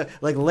 Well, like so,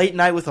 like late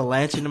night with a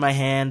lantern in my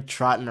hand,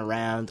 trotting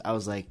around. I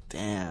was like,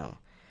 damn,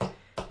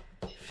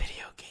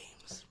 video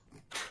games,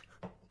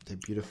 they're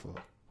beautiful.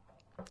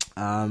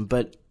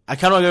 But I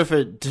kind of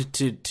want to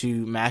go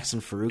to Max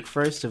and Farouk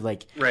first of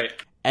like Right.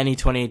 any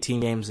 2018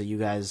 games that you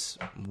guys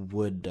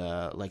would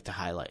like to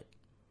highlight.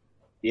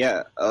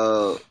 Yeah.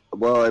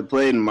 Well, I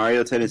played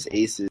Mario Tennis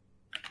Aces.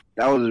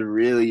 That was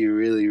really,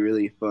 really,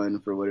 really fun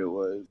for what it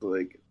was.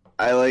 Like,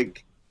 I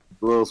like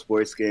little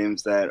sports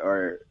games that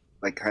are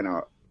like kind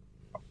of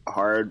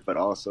hard, but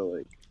also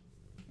like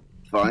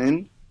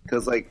fun.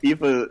 Because like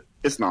FIFA,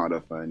 it's not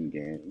a fun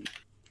game,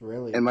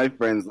 Really? and my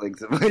friends like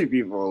to play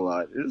FIFA a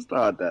lot. It's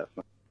not that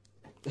fun.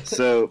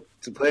 So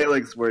to play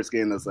like a sports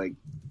game that's like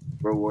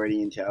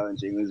rewarding and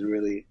challenging was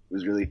really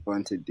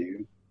fun to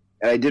do.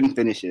 And I didn't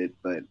finish it,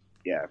 but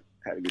yeah,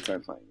 had a good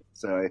time playing it.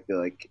 So I feel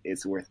like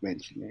it's worth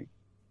mentioning.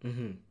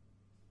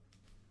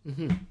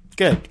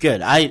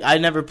 Good. I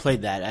never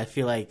played that. I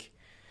feel like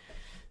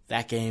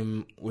that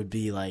game would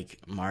be like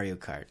Mario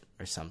Kart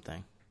or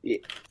something. Yeah,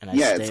 And I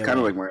yeah, stay it's kind of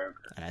away- like Mario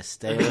Kart. And I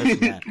stay away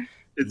from that.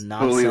 It's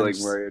fully like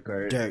Nonsense Mario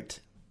Kart. dirt.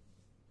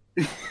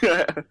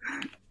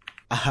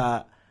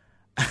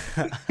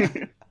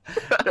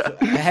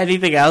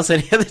 Anything else?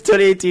 Any other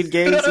 2018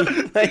 games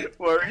you played?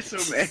 Why are you so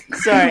mad?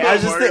 Sorry, I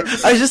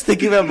was just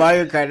thinking about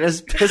Mario Kart. I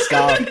was pissed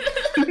off.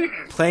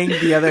 Playing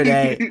the other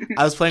day,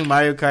 I was playing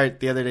Mario Kart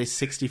the other day,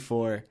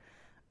 64,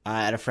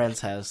 at a friend's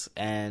house,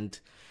 and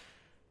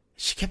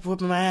she kept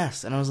whipping my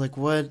ass, and I was like,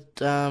 "What?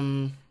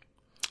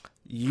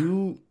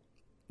 You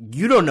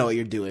don't know what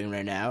you're doing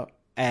right now,"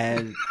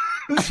 and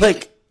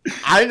like,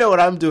 I know what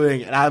I'm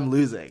doing, and I'm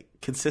losing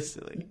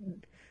consistently.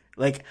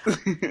 Like,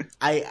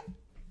 I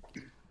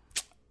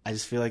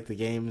just feel like the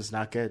game is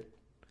not good,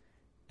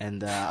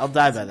 and I'll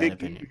die by that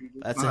opinion.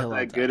 That's a not hill I'll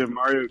that die. good at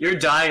Mario Kart. You're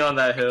dying on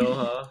that hill,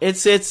 huh?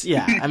 It's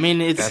yeah. I mean,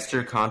 That's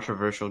your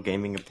controversial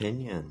gaming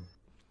opinion.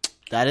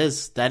 that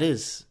is.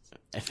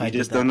 If I You did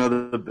just that, don't know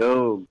the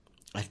build.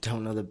 I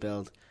don't know the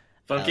build.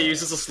 Funky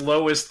uses the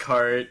slowest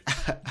cart.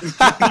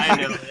 I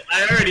know it.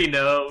 I already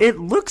know. It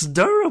looks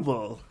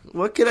durable.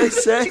 What can I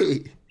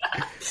say?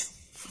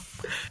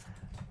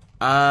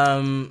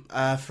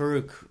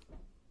 Farouk,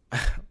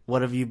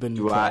 what have you been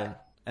Do playing?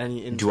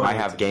 Any in Do I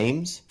have 2018?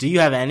 games? Do you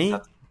have any?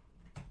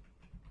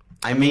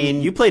 I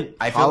mean, You played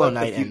I feel Hollow like a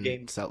Knight few and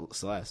games-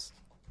 Celeste.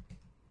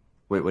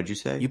 Wait, what'd you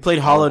say? You played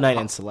Hollow Knight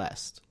and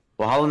Celeste,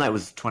 Well, Hollow Knight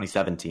was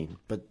 2017.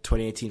 but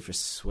 2018 for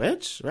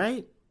Switch,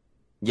 right?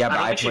 Yeah, but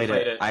don't I think she played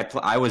played it. it.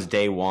 I was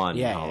day one.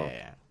 Yeah, Hollow.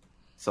 yeah.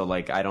 So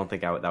like, I don't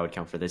think that would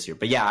count for this year.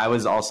 But yeah, I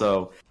was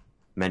also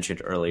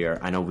mentioned earlier.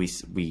 I know we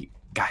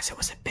guys, it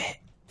was a bit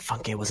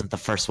funky. Wasn't the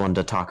first one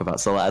to talk about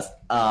Celeste.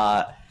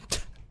 But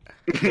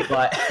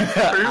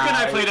Farouk and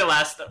I played it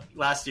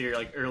last year,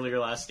 like earlier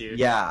last year.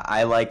 Yeah,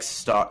 I like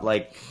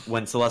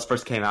when Celeste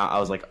first came out. I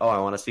was like, oh, I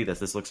want to see this.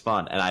 This looks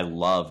fun, and I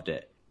loved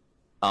it.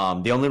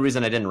 The only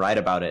reason I didn't write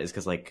about it is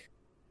because like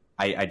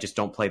I just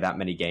don't play that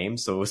many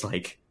games. So it was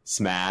like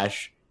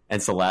Smash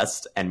and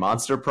Celeste and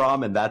Monster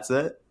Prom, and that's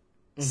it.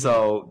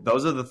 So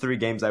those are the 3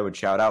 games I would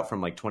shout out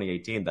from like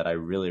 2018 that I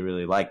really,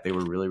 really liked. They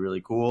were really,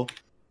 really cool,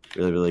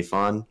 really, really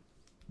fun.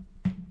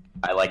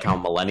 I like how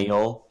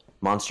millennial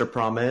Monster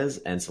Prom is,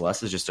 and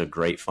Celeste is just a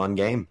great, fun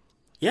game.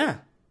 Yeah.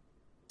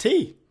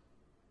 T.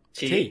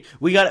 T.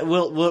 We got.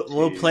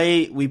 We'll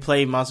play. We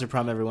play Monster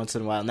Prom every once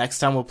in a while. Next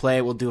time we'll play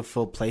it. We'll do a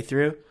full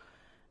playthrough.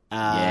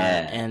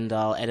 Yeah. And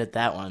I'll edit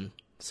that one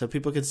so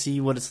people can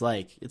see what it's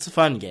like. It's a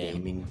fun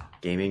game.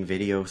 Gaming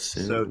video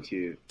soon. So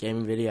cute.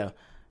 Gaming video.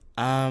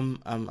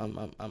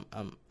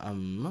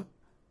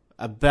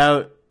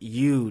 About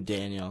you,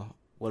 Daniel.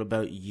 What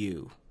about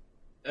you?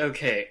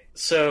 Okay,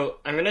 so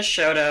I'm gonna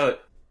shout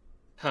out.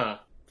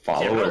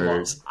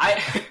 Followers.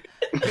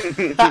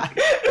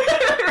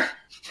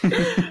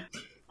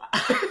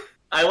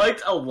 I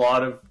liked a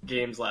lot of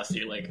games last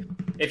year. Like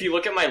if you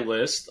look at my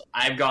list,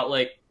 I've got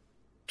like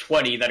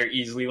 20 that are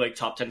easily like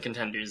top 10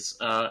 contenders.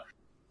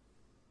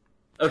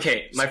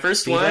 Okay, my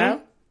first Speed one,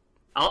 round?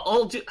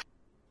 I'll do.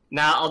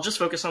 Now I'll just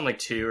focus on like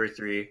 2 or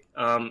 3.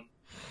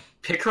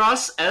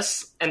 Picross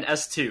S and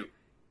S2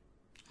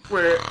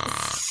 were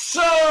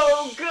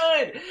so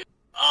good.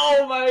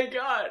 Oh my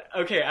god.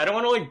 Okay, I don't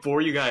want to like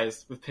bore you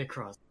guys with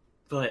Picross,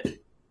 but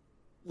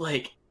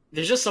like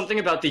there's just something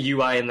about the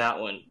UI in that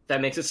one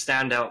that makes it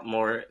stand out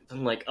more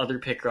than like other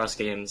Picross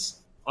games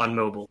on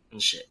mobile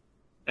and shit.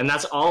 And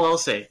that's all I'll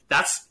say.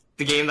 That's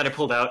the game that I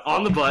pulled out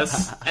on the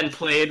bus and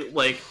played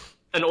like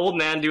an old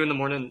man doing the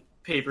morning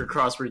paper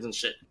crosswords and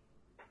shit.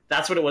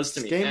 That's what it was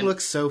to This me. game And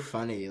looks so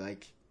funny.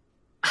 Like,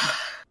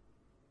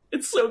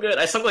 it's so good.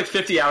 I sunk like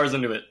 50 hours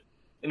into it.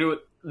 Into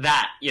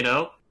that, you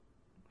know?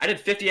 I did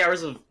 50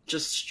 hours of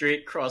just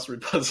straight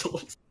crossword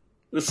puzzles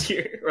this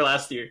year or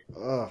last year.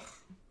 ugh.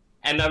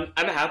 And I'm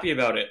happy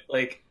about it.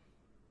 Like,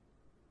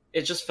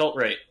 it just felt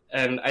right.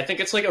 And I think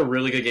it's like a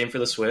really good game for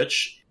the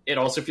Switch. It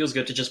also feels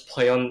good to just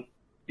play on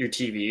your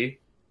TV.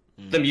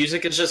 The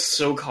music is just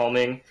so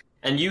calming,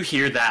 and you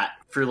hear that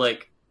for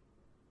like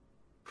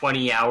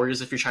 20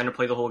 hours if you're trying to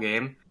play the whole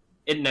game.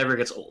 It never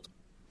gets old.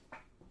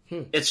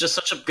 It's just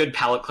such a good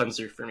palate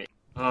cleanser for me.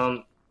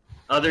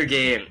 Other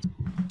games.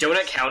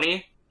 Donut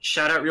County,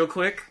 shout out real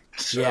quick.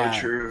 So Yeah.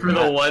 true. For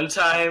the one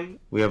time,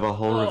 We have a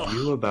whole Oh.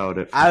 review about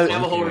it. I- I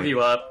have a whole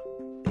review up.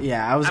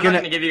 Yeah, I I'm was not gonna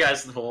going to give you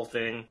guys the whole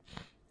thing.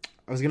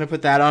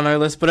 put that on our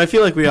list, but I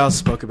feel like we all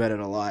spoke about it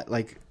a lot.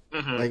 Like,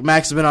 Mhm. like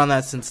Max has been on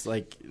that since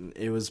like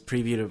it was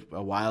previewed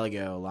a while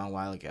ago, a long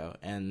while ago,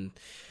 and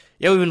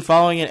yeah, we've been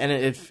following it, and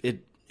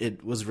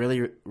it was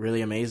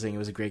really amazing. It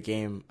was a great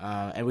game,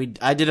 and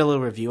I did a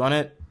little review on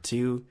it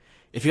too.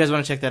 If you guys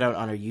want to check that out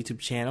on our YouTube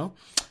channel,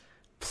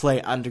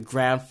 Play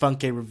Underground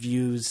Funke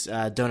Reviews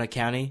Donut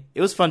County.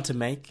 It was fun to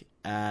make,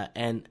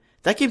 and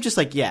that game just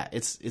like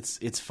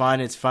it's fun,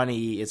 it's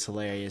funny, it's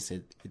hilarious.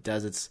 It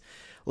does its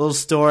little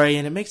story,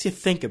 and it makes you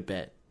think a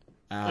bit.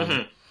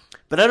 Mhm.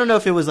 But I don't know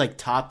if it was like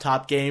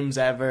top games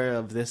ever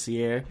of this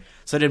year,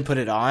 so I didn't put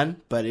it on.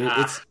 But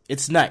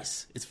it's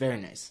nice. It's very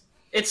nice.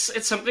 It's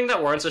something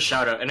that warrants a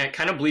shout out, and it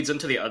kind of bleeds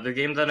into the other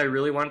game that I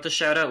really wanted to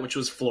shout out, which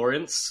was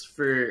Florence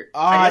for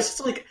I guess it's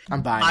like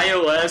I'm buying it.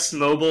 iOS,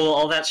 mobile,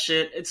 all that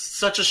shit. It's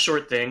such a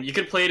short thing. You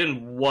could play it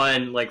in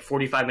one like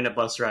 45-minute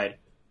bus ride,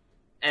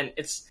 and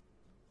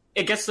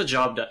it gets the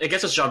job done. It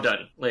gets its job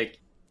done. Like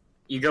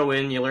you go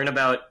in, you learn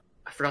about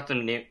I forgot the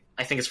name.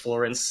 I think it's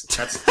Florence.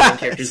 That's the main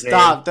character's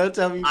Stop! Don't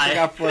tell me you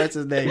forgot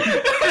Florence's name.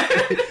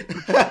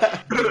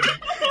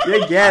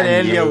 You get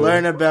in, you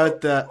learn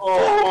about the.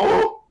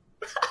 Oh.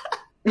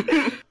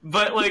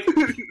 But like,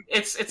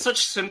 it's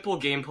such simple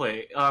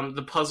gameplay.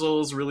 The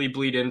puzzles really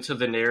bleed into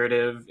the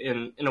narrative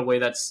in a way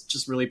that's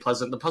just really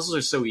pleasant. The puzzles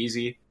are so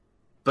easy,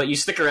 but you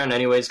stick around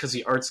anyways because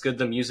the art's good,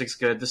 the music's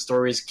good, the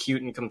story's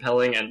cute and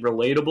compelling and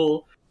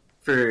relatable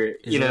for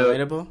Is it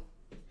relatable?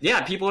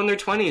 yeah, people in their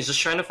 20s just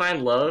trying to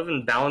find love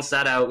and balance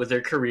that out with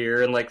their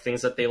career and like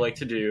things that they like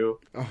to do.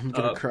 Oh, I'm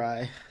gonna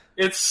cry.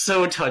 It's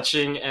so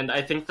touching, and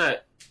I think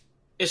that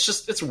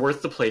it's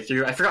worth the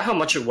playthrough. I forgot how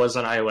much it was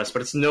on iOS,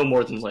 but it's no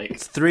more than like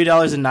It's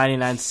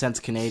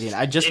 $3.99 Canadian.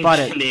 I just in bought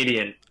it.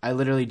 Canadian. I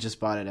literally just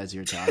bought it as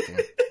you were talking.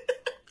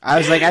 I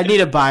was like, I need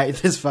to buy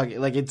this fucking.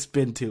 Like, it's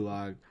been too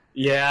long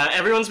Yeah,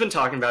 everyone's been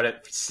talking about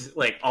it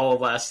like all of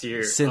last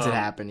year since it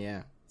happened.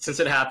 Yeah. Since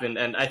it happened,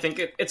 and I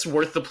think it's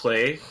worth the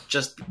play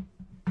just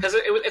because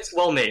it's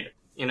well made.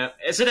 You know,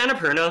 is it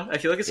Annapurna? I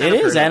feel like it's It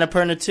Annapurna. is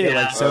Annapurna too.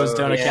 Yeah. Like so is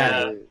Donut yeah.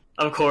 County.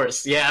 Of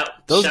course, yeah.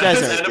 Those Shout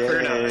guys out to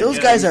are- Annapurna. Those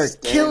Yeah. guys are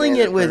Stand killing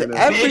it with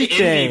Annapurna. Big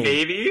everything. indie,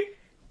 baby.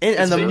 And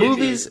It's the big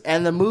movies, indie.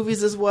 and the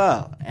movies as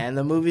well, and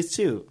the movies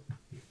too.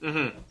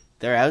 Mm-hmm.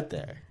 They're out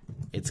there.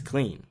 It's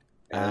clean.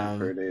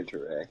 Annapurna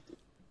Interactive.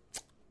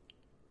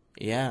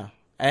 Yeah.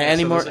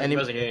 Any more? Those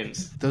are the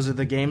games? Those are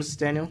the games,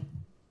 Daniel.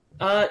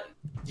 Yeah,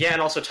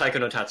 and also Taiko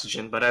no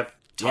Tatsujin, but I've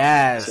talked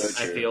Yes. about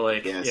that, I feel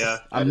like Yes. yeah.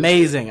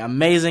 Amazing.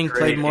 Great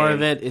Played more game.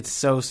 of it. It's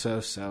so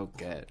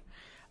good.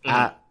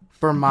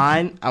 For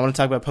mine, I want to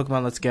talk about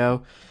Pokemon Let's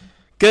Go.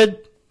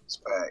 Good,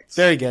 Specs.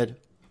 very good,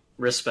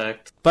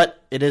 Respect.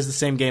 but it is the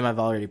same game I've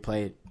already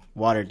played,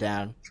 watered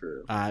down.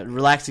 True.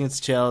 Relaxing, it's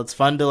chill. It's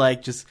fun to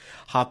like just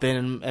hop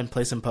in and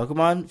play some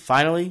Pokemon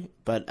finally.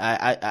 But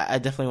I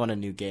definitely want a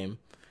new game,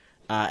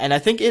 and I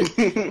think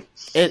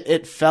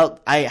it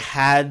felt I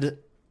had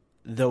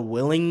the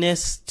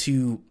willingness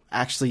to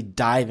actually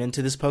dive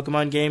into this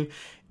Pokemon game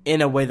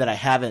in a way that I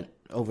haven't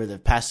over the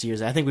past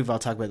years. I think we've all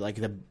talked about like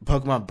the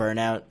Pokemon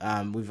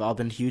burnout. We've all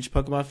been huge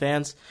Pokemon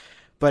fans,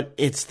 but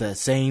it's the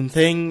same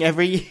thing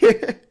every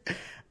year.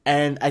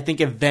 And I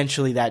think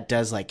eventually that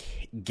does like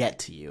get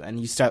to you, and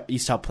you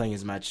stop playing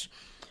as much.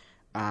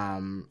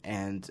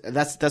 And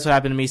that's what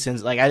happened to me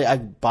since like I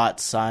bought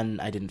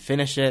Sun, I didn't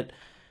finish it.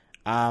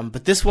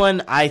 But this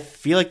one, I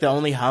feel like the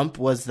only hump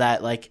was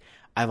that like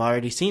I've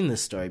already seen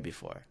this story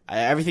before.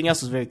 Everything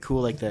else was very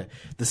cool. Like the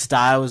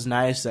style was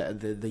nice,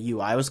 the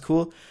UI was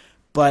cool,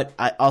 but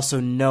I also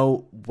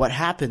know what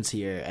happens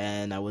here,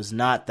 and I was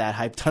not that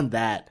hyped on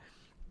that.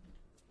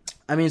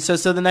 I mean, so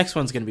the next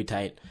one's gonna be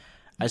tight.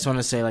 I just want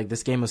to say, like,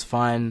 this game was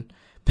fun.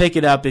 Pick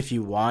it up if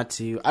you want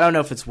to. I don't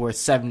know if it's worth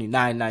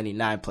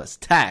 $79.99 plus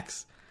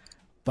tax,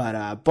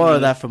 but borrow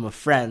that from a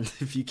friend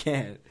if you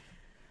can.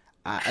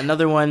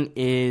 Another one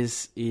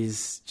is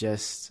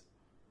just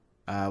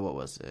what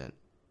was it?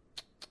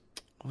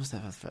 What was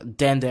that?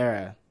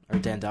 Dandara or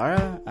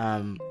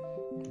Dandara?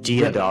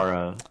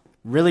 Giadara.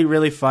 Really,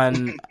 really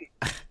fun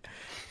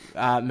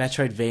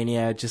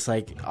Metroidvania, just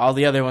like all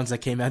the other ones that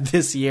came out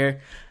this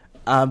year.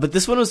 But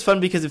this one was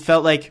fun because it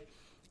felt like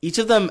each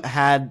of them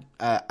had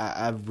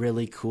a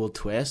really cool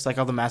twist. Like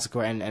all the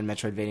Massacre and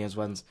Metroidvanias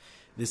ones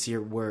this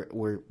year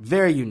were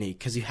very unique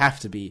because you have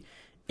to be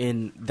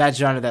in that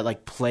genre that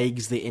like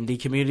plagues the indie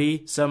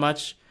community so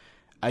much.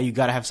 You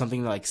got to have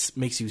something that like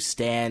makes you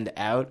stand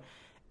out.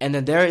 And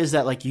then there is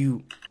that like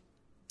you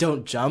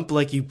don't jump,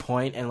 like you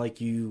point and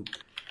like you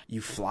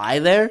fly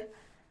there.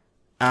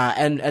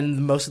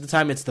 And most of the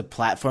time it's the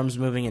platforms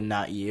moving and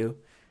not you.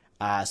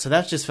 So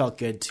that just felt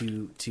good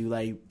to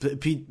like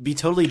be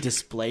totally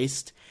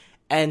displaced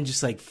and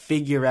just like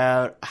figure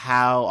out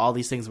how all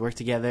these things work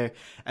together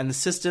and the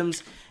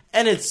systems.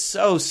 And it's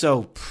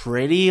so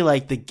pretty.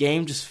 Like the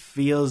game just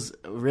feels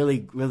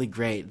really, really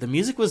great. The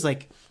music was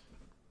like,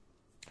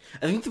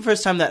 I think the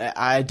first time that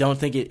I don't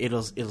think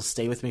it'll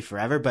stay with me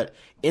forever, but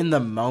in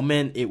the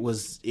moment it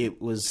was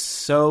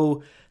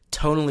so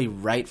tonally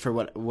right for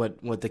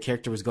what the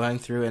character was going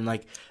through and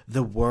like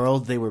the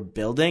world they were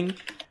building.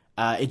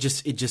 It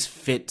just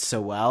fit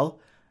so well.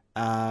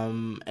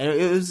 And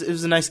it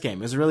was a nice game.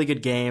 It was a really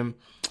good game.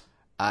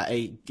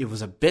 It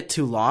was a bit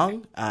too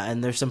long,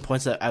 and there's some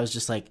points that I was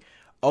just like,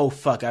 oh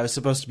fuck, I was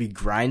supposed to be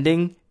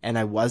grinding and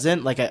I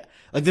wasn't. Like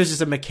there's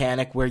just a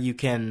mechanic where you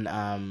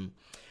can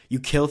you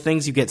kill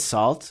things, you get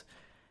salt,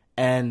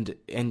 and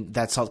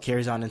that salt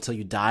carries on until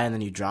you die and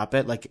then you drop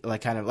it,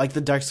 like kind of like the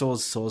Dark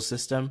Souls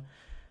system.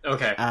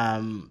 Okay.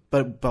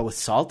 But with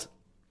salt.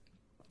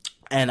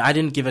 And I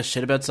didn't give a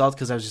shit about salt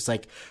because I was just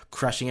like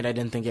crushing it. I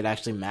didn't think it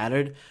actually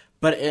mattered.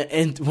 But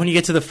and when you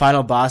get to the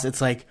final boss,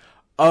 it's like,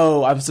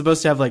 oh, I'm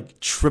supposed to have like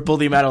triple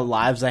the amount of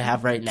lives I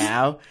have right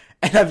now.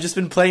 And I've just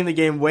been playing the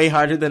game way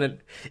harder than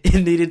it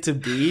needed to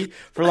be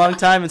for a long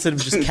time instead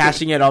of just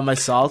cashing out all my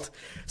salt.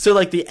 So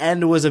like the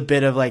end was a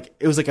bit of like,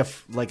 it was like a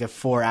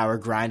 4-hour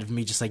grind of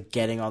me just like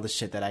getting all the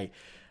shit that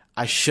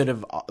I should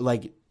have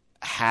like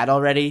had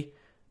already.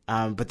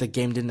 But the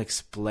game didn't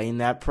explain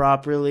that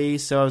properly.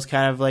 So I was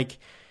kind of like,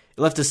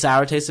 it left a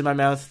sour taste in my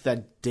mouth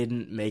that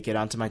didn't make it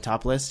onto my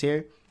top list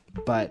here.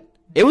 But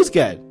it was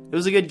good. It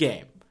was a good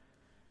game.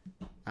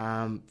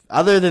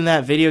 Other than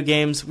that, video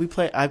games,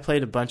 I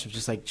played a bunch of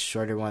just like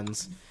shorter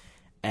ones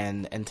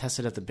and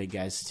tested out the big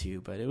guys too.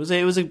 But it was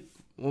you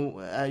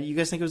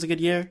guys think it was a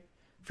good year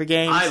for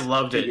games? I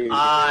loved it.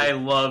 I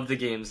loved the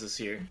games this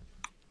year.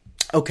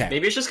 Okay.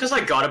 Maybe it's just because I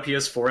got a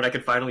PS4 and I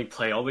could finally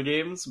play all the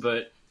games,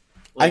 but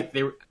like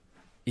they were.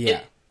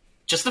 Yeah.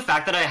 Just the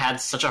fact that I had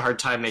such a hard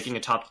time making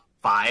a top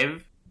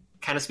 5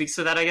 kind of speaks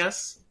to that, I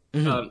guess.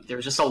 Mm-hmm. There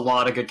were just a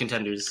lot of good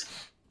contenders.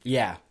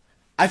 Yeah.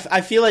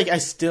 I feel like I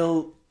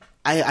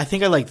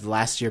think I liked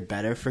last year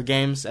better for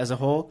games as a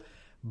whole,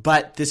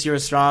 but this year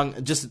was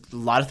strong. Just a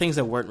lot of things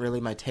that weren't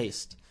really my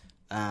taste.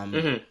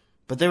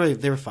 But they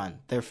were fun.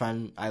 They were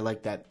fun. I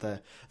like that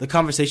the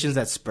conversations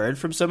that spurred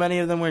from so many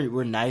of them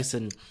were nice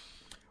and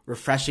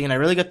refreshing, and I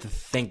really got to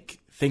think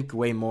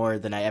way more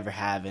than I ever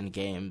have in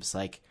games,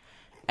 like,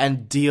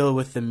 and deal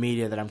with the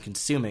media that I'm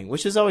consuming,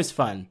 which is always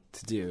fun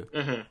to do.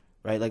 Mm-hmm.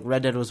 Right? Like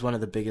Red Dead was one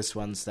of the biggest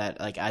ones that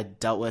like I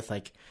dealt with,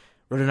 like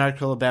wrote an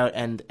article about,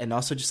 and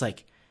also just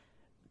like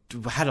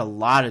had a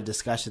lot of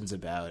discussions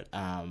about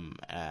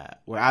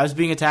where I was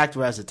being attacked,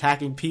 where I was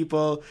attacking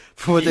people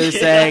for what they were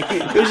saying.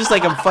 It was just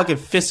like a fucking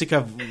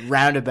fisticuff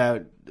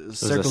roundabout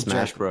circle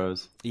Smash jerk.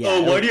 Bros. Yeah.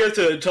 Oh, why do you have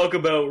to talk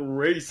about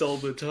race all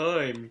the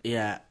time?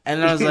 Yeah,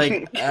 and I was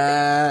like,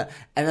 and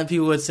then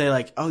people would say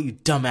like, "Oh, you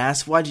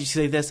dumbass! Why did you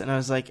say this?" And I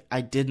was like,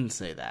 "I didn't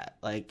say that.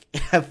 Like, You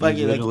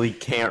fucking literally like,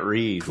 can't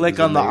read. click It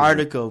was on the amazing.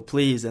 article,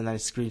 please." And I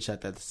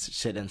screenshot that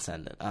shit and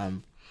send it.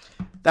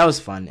 That was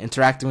fun.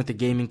 Interacting with the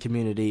gaming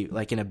community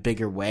like in a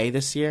bigger way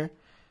this year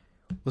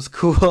was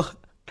cool.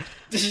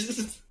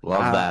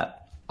 Love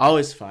that.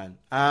 Always fun.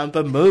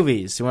 But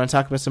movies. You want to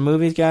talk about some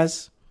movies,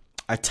 guys?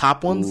 Our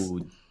top ones.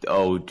 Ooh,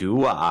 oh,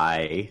 do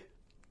I?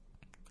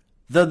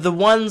 The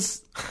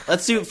ones.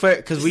 Let's do it for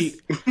because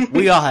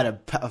we all had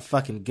a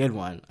fucking good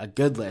one, a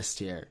good list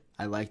here.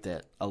 I liked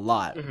it a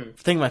lot. I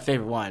think my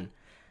favorite one.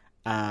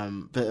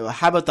 But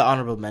how about the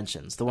honorable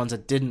mentions? The ones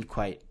that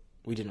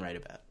we didn't write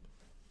about.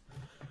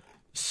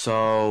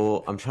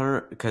 So I'm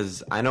trying to,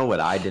 because I know what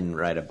I didn't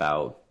write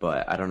about,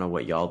 but I don't know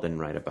what y'all didn't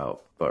write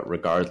about. But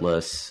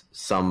regardless,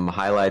 some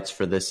highlights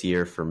for this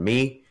year for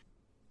me,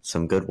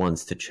 some good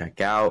ones to check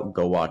out.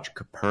 Go watch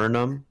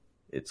Capernaum.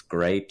 It's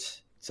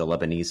great. It's a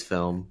Lebanese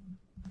film.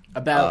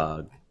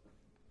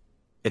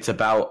 It's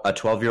about a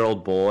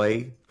 12-year-old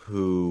boy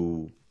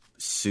who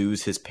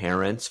sues his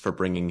parents for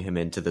bringing him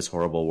into this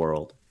horrible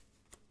world.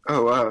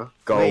 Oh wow!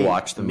 Go Wait,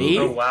 watch the me? movie.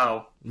 Oh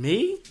wow!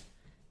 Me?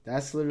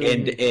 That's literally.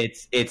 And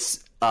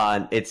it's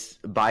It's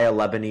by a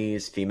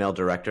Lebanese female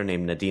director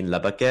named Nadine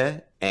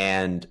Lebeke,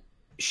 and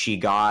she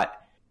got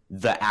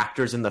the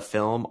actors in the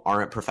film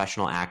aren't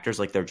professional actors,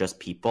 like they're just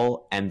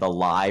people, and the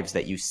lives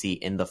that you see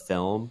in the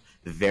film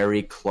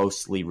very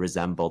closely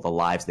resemble the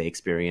lives they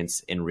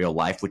experience in real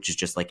life, which is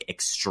just like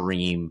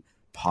extreme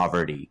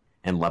poverty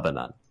in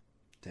Lebanon.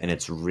 Damn. And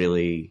it's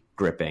really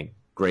gripping.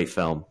 Great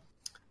film.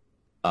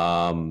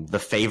 The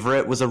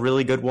Favorite was a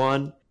really good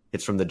one.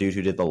 It's from the dude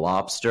who did The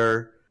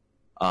Lobster.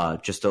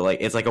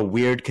 It's like a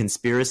weird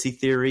conspiracy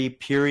theory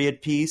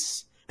period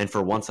piece. And for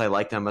once, I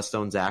liked Emma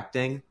Stone's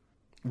acting.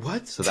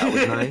 What? So that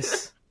was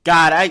nice.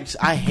 God,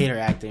 I hate her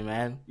acting,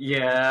 man.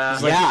 Yeah.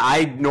 Yeah,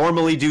 I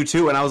normally do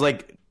too. And I was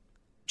like,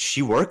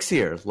 she works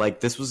here.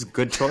 Like, this was a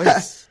good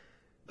choice.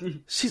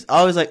 She's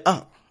always like,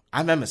 oh,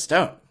 I'm Emma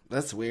Stone.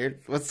 That's weird.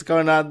 What's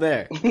going on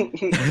there?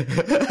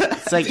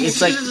 It's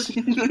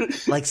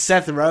like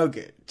Seth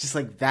Rogen. Just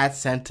like that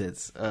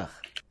sentence. Ugh.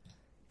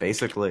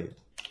 Basically.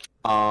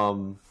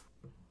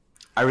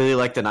 I really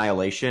liked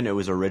Annihilation. It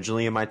was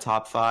originally in my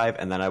top 5,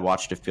 and then I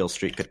watched If Beale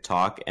Street Could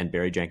Talk, and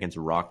Barry Jenkins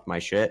rocked my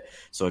shit,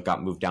 so it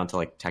got moved down to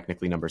like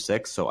technically number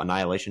 6. So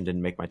Annihilation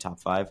didn't make my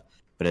top 5,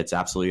 but it's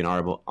absolutely an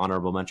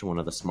honorable mention. One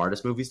of the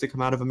smartest movies to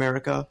come out of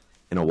America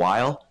in a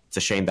while. It's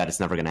a shame that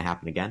it's never going to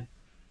happen again.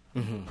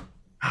 Mm-hmm.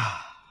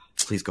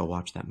 Please go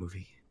watch that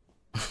movie.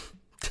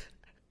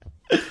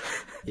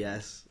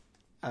 Yes.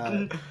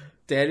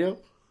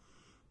 Daniel?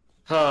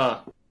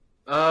 I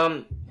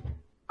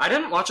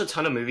didn't watch a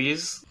ton of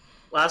movies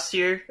last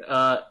year,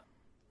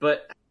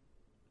 but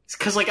it's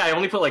because like I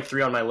only put like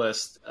 3 on my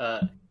list.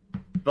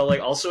 But like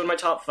also in my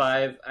top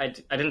 5, I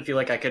didn't feel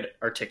like I could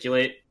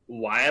articulate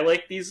why I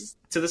like these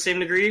to the same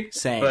degree.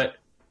 Same. But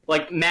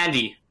like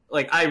Mandy,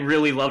 like I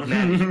really loved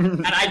Mandy,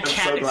 and I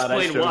can't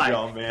explain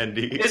why.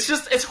 Mandy. It's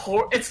just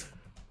it's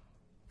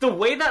the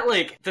way that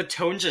like the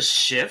tone just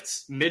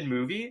shifts mid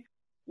movie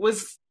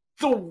was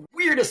the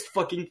weirdest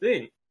fucking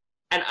thing.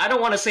 And I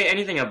don't want to say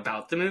anything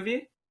about the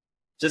movie,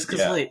 just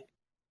because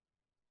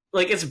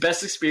like it's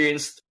best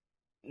experienced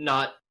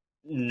not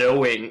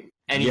knowing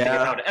anything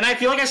about it. And I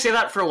feel like I say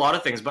that for a lot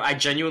of things, but I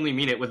genuinely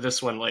mean it with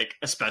this one, like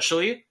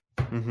especially.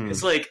 Mm-hmm.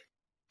 It's like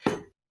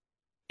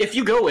if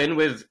you go in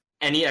with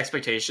any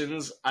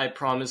expectations, I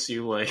promise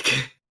you, like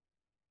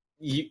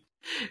you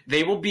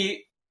will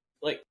be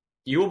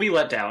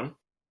let down.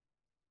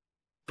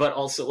 But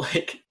also,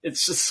 like,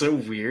 it's just so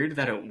weird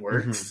that it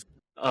works.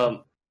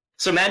 Mm-hmm.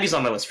 So Mandy's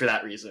on my list for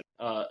that reason.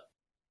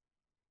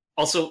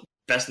 Also,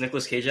 best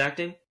Nicolas Cage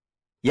acting.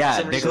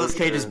 Yeah, Nicolas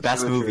Cage's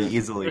best movie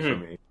easily for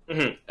me.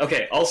 Mm-hmm.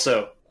 Okay,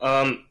 also,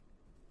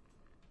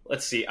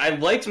 let's see. I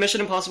liked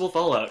Mission Impossible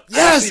Fallout.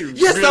 Yes, really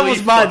that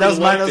was mine. That was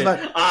mine. I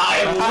loved it.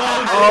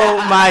 Oh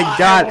my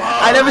god,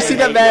 I never seen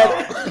that, man.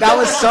 That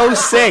was so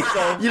sick.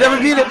 You never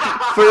been in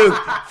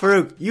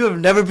Farouk. You have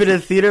never been in a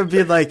theater and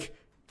been like,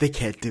 they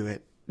can't do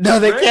it. No,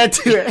 they can't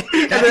do it.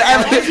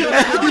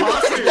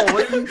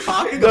 What are you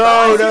talking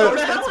about?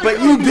 No.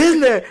 But you've been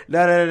there. No,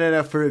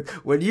 Farouk.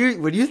 When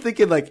you're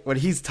thinking like when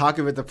he's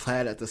talking about the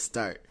plan at the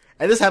start,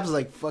 and this happens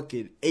like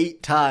fucking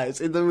 8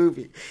 times in the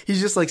movie. He's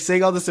just like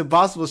saying all this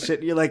impossible shit,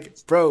 and you're like,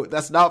 bro,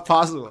 that's not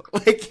possible.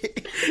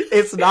 Like,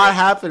 it's not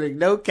happening.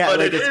 No cat.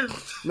 Like,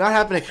 it's not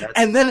happening.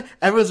 And then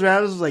everyone's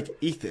around us was like,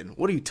 Ethan,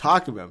 what are you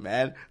talking about,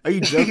 man? Are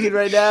you joking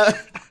right now?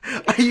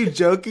 Are you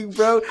joking,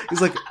 bro? He's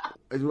like,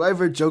 do I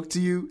ever joke to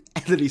you?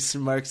 And then he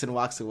smirks and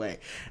walks away.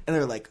 And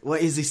they're like,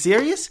 what, is he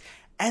serious?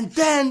 And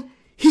then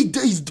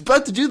he's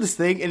about to do this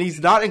thing, and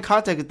he's not in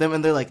contact with them,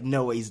 and they're like,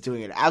 no way, he's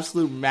doing it.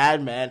 Absolute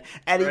madman.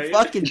 And he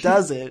fucking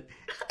does it.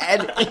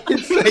 And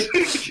it's like...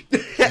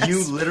 Yes.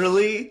 You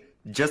literally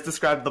just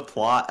described the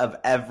plot of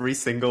every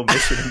single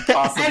Mission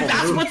Impossible and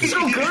that's movie. what's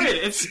so good.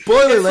 It's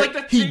spoiler alert,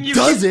 like he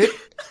does it.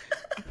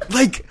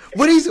 Like,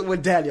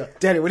 when Daniel,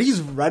 when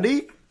he's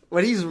running...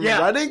 When he's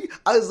running,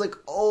 I was like,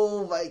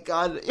 "Oh my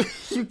god,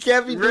 you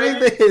can't be doing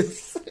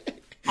this!"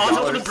 On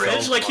top of the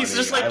bridge, so like he's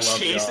just like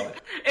chasing. Y'all.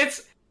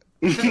 It's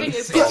the thing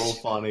is, so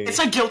funny. It's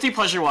a guilty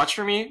pleasure watch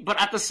for me,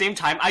 but at the same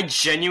time, I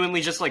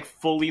genuinely just like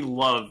fully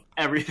love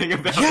everything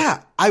about it.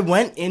 Yeah, I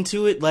went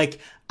into it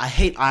like I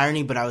hate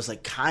irony, but I was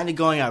like kind of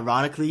going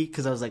ironically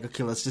because I was like,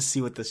 okay, let's just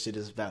see what this shit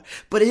is about.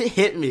 But it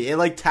hit me. It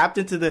like tapped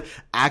into the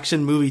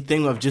action movie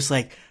thing of just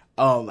like,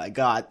 oh my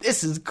god,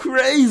 this is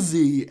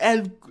crazy,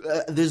 and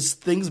there's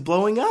things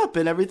blowing up,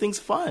 and everything's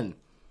fun.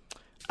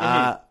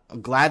 I'm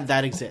glad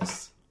that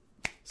exists.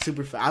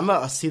 Super fun. I'm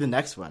gonna see the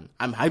next one.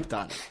 I'm hyped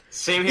on it.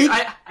 Same here.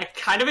 I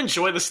kind of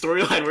enjoy the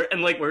storyline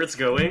and like where it's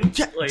going.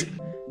 Yeah, like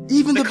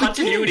even the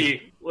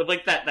continuity with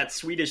like that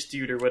Swedish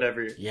dude or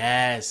whatever.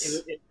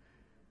 Yes.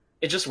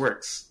 It just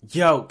works.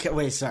 Yo,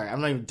 wait, sorry,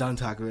 I'm not even done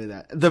talking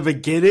about that. The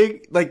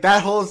beginning, like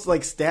that whole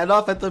like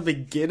standoff at the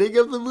beginning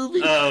of the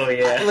movie. Oh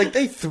yeah, like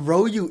they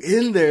throw you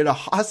in there in a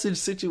hostage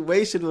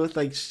situation with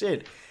like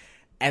shit,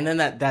 and then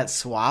that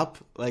swap.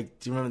 Like,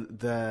 do you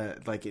remember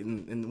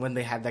in when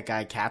they had that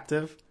guy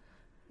captive?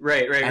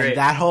 Right. And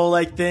that whole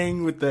like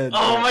thing with the.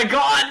 Oh my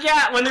god,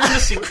 yeah! When they're in the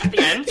suit at the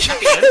end.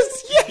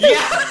 Yes. Yeah.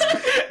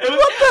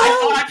 I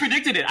thought I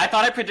predicted it. I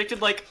thought I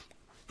predicted like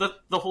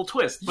the whole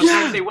twist. But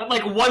Yeah. then they went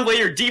like one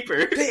layer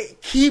deeper. They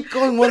keep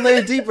going one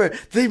layer deeper.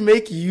 They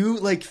make you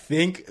like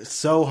think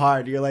so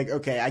hard. You're like,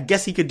 okay, I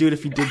guess he could do it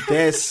if he did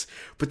this,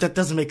 but that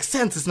doesn't make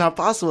sense. It's not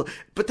possible.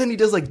 But then he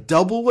does like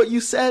double what you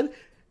said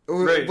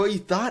or Right. what you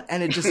thought,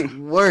 and it just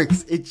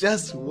works. It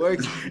just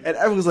works. And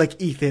everyone's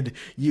like, Ethan,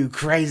 you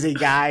crazy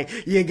guy,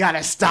 you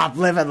gotta stop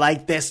living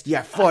like this.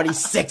 You're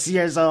 46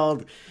 years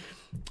old.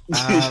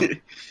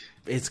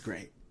 It's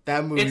great.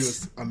 That movie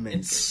was amazing.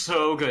 It's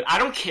so good. I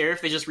don't care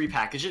if they just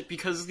repackage it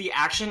because the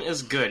action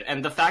is good,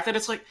 and the fact that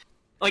it's like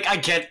I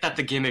get that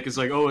the gimmick is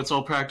like, oh, it's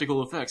all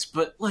practical effects,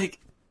 but like,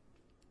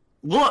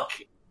 look,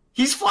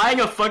 he's flying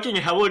a fucking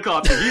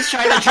helicopter. He's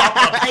trying to drop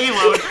a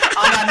payload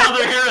on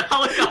another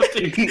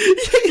helicopter.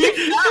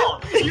 He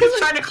fell. He was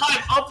trying to climb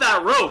up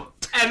that rope,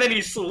 and then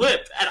he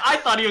slipped, and I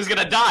thought he was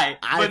gonna die.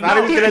 I but thought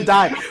no. he was gonna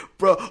die,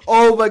 bro.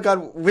 Oh my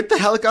god, with the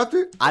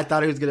helicopter, I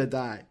thought he was gonna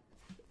die.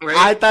 Right?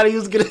 I thought he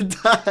was gonna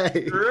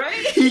die.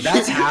 Right?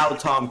 That's how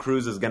Tom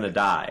Cruise is gonna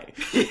die.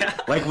 Yeah.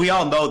 Like, we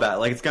all know that.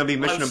 Like, it's gonna be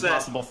Mission 100%.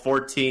 Impossible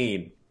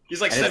 14.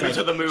 He's like, And send me it's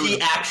to the moon. He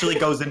actually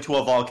goes into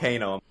a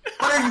volcano.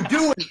 What are you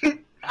doing?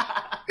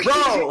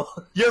 Bro,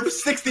 you're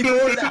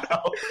 64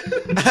 now.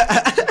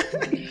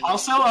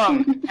 Also,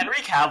 Henry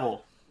Cavill,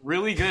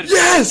 really good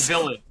Yes!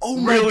 villain. Oh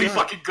my really God.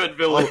 fucking good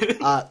villain.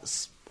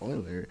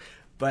 Spoiler.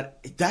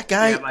 But that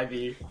guy, Yeah, it might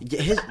be.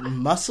 his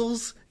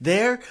muscles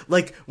there,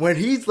 like when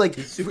he's like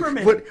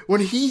Superman. when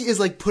he is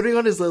like putting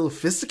on his little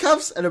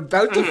fisticuffs and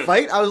about to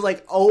fight, I was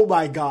like, oh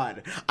my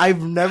god,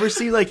 I've never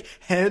seen like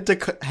hand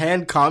to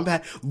hand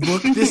combat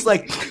look this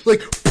like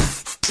like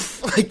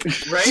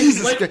Right?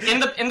 Jesus Like Christ.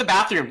 in the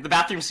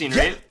bathroom scene, Yeah,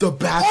 right? the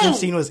bathroom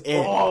scene was it.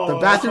 The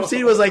bathroom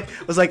scene was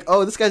like,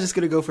 oh, this guy's just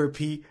gonna go for a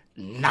pee.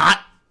 Not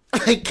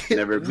like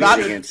Never played not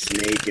against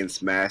Snake and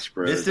Smash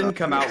Bros. This didn't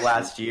come out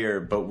last year,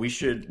 but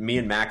me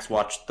and Max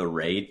watched The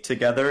Raid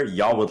together.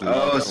 Y'all would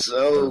love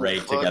so The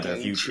Raid together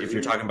fucking if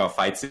you're talking about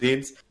fight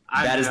scenes.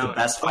 That is the know.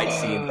 best fight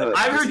scene. That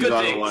I've heard You good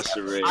gotta things. watch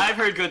The Raid. I've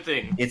heard good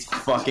things. It's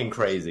fucking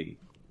crazy.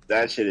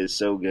 That shit is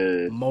so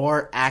good.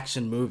 more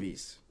action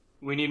movies.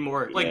 We need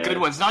more Yeah. good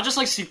ones, not just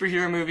like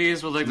superhero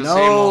movies with like the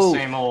No,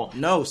 same old.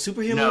 No,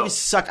 superhero No. movies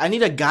suck. I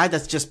need a guy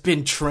that's just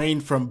been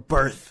trained from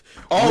birth.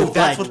 Oh, with,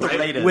 that's like, what The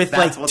Raid is. With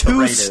That's like what The two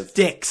Raid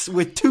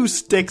is.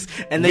 sticks,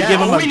 and they Yeah. give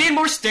him Oh, a we need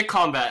more stick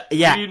combat.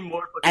 yeah, We need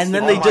more fucking and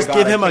then stick they Oh my just God,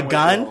 give I him a can't wait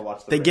to gun.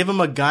 watch The They Raid. give him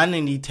a gun,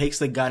 and he takes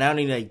the gun out, and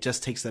he like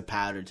just takes the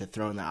powder to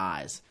throw in the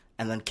eyes,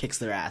 and then kicks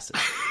their asses.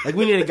 Like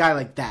we need a guy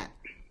like that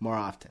more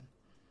often.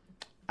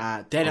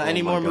 Daniel, Oh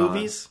any my more God.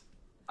 movies?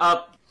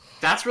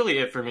 That's really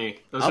it for me.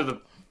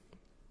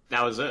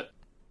 That was it.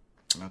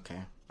 Okay.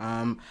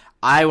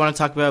 I want to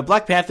talk about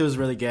Black Panther was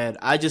really good.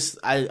 I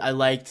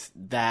liked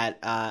that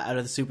out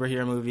of the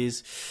superhero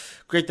movies.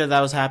 Great that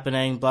was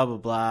happening. Blah blah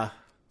blah.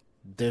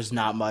 There's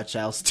not much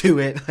else to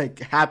it. Like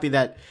happy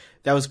that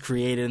was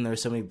created and there were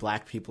so many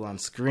black people on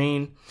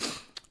screen.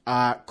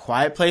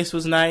 Quiet Place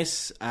was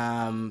nice.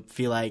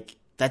 Feel like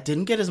that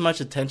didn't get as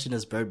much attention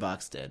as Bird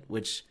Box did,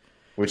 which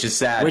Which is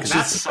sad. Which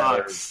 'cause is- it's the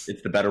better- sucks.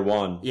 It's the better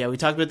one. yeah, we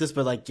talked about this,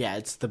 but like yeah,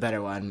 it's the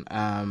better one.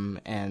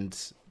 And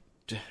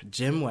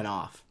Jim went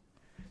off.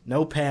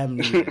 No Pam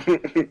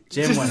needed.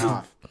 Jim went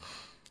off.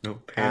 No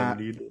Pam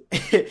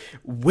needed.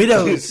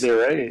 Widows. They're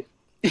right.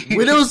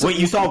 Widows. Wait,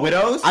 you saw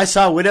Widows? I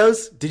saw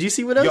Widows. Did you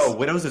see Widows? Yo,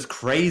 Widows is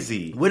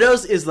crazy.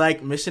 Widows is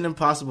like Mission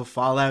Impossible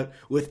Fallout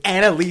with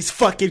Annalise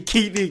fucking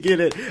Keating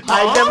in it.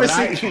 I've never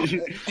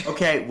seen.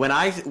 Okay,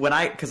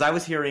 because I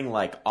was hearing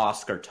like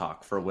Oscar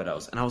talk for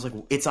Widows, and I was like,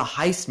 it's a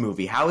heist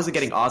movie. How is it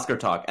getting Oscar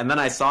talk? And then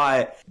I saw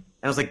it, and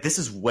I was like, this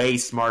is way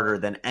smarter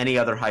than any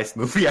other heist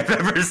movie I've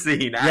ever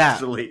seen.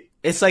 Actually,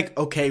 It's like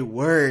okay,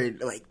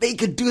 word. Like they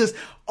could do this.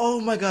 Oh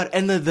my god!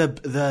 And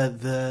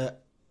the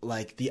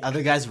like the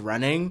other guys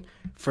running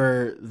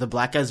for the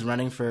black guys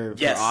running for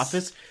Yes.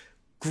 office.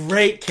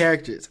 Great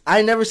characters.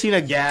 I never seen a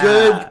Yeah.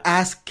 good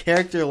ass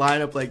character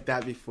lineup like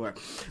that before.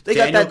 They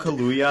Daniel got that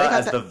Kaluuya they got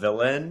as that- the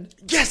villain.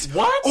 Yes.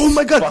 What? Oh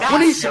my god! Fuck,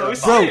 When he, that's so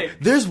bro, sick.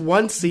 there's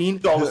one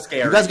scene. So you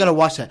scary. guys gotta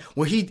watch that.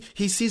 Where he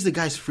sees the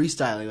guys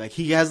freestyling. Like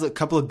he has a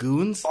couple of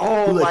goons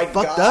Oh who like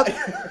my fucked God. up,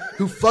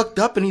 who fucked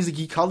up, and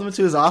he called them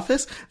into his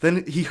office.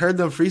 Then he heard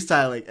them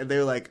freestyling, and they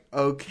were like,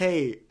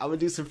 "Okay, I'm gonna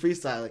do some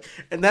freestyling."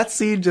 And that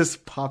scene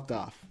just popped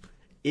off.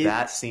 It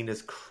That scene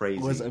is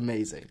crazy. was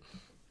amazing.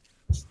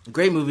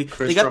 Great movie.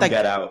 Chris they got from that.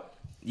 Get Out.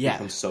 Yeah.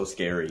 Becomes so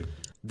scary.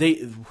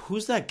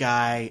 Who's that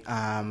guy?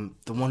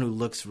 The one who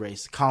looks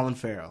race. Colin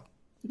Farrell.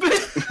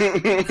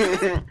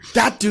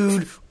 That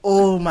dude,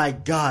 oh my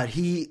god,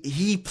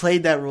 he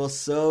played that role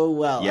so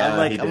well. Yeah, I'm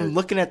like, he I'm did.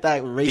 looking at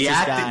that racist The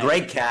acting, guy.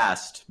 great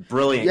cast,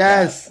 brilliant.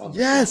 Yes, cast on the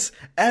yes,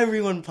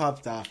 everyone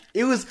popped off.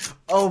 It was,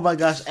 oh my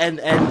gosh, and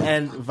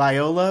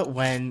Viola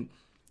when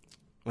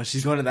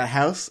she's going to that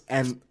house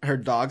and her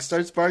dog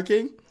starts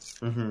barking,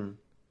 Mhm.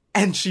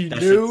 and she That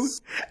knew,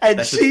 shit's- and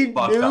that she shit's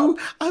fucked knew. up.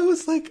 I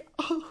was like,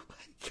 oh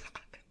my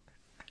god.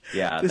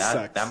 Yeah, This that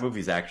sucks. that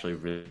movie's actually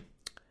really.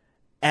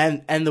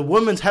 And the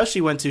woman's house she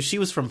went to, she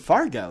was from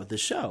Fargo, the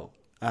show.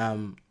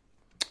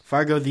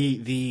 Fargo,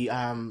 the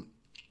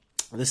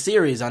the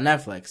series on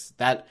Netflix.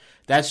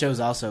 That show's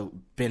also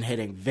been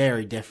hitting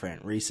very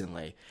different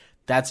recently.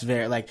 That's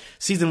very like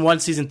season 1,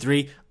 season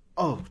 3.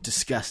 Oh,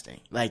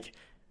 disgusting! Like,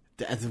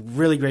 it's a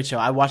really great show.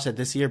 I watched that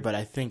this year, but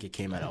I think it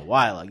came out a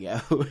while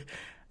ago.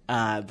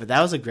 But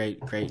that was a great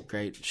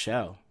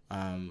show.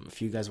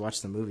 If you guys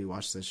watch the movie,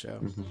 watch this show.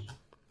 Mm-hmm.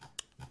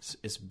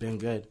 It's been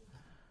good.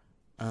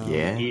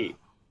 Yeah.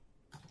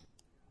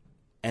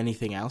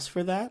 Anything else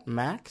for that,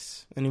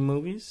 Max? Any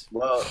movies?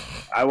 Well,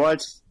 I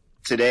watched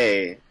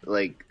today,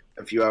 like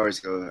a few hours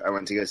ago. I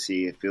went to go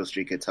see If Beale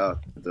Street Could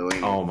Talk.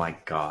 Oh my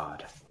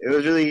god. It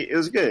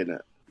was good.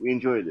 We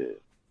enjoyed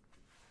it.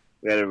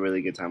 We had a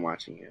really good time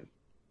watching it.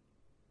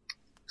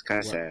 It's kind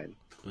of sad.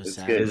 It's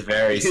sad? good. It's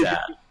very sad.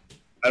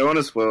 I don't want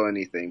to spoil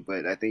anything,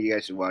 but I think you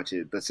guys should watch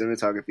it. The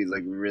cinematography is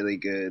like really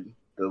good.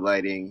 The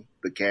lighting,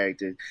 the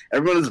characters.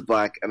 Everyone is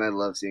black, and I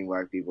love seeing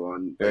black people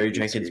on. Barry big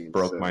Jenkins screens,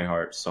 broke so- my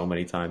heart so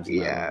many times. In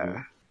that Yeah,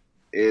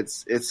 movie.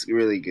 it's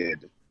really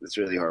good. It's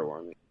really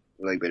heartwarming,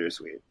 like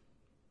bittersweet.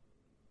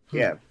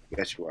 Yeah, you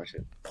guys should watch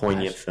it.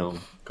 Poignant film.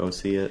 Go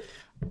see it.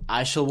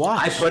 I shall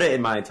watch. I put it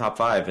in my top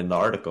 5 in the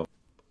article.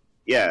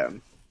 Yeah,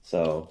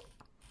 So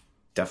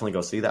definitely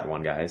go see that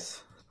one,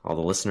 guys. All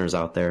the listeners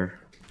out there.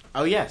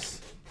 Oh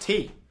yes,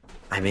 T.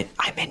 I'm in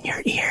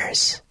your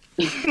ears.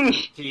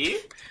 He?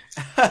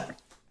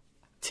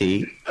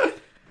 T.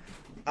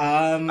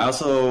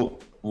 Also,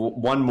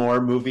 one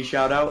more movie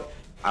shout out.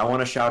 I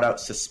want to shout out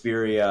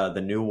Suspiria,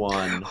 the new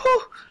one,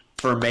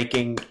 for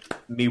making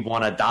me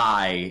want to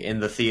die in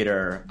the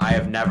theater. I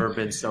have never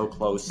been so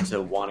close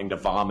to wanting to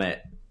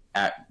vomit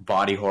at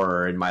body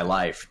horror in my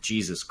life.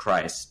 Jesus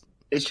Christ.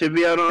 it should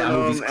be out That on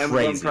movie's Amazon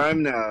crazy.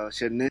 Prime now,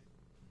 shouldn't it?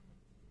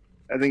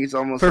 I think it's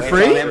almost For out.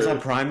 free? It's on Amazon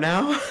Prime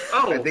now?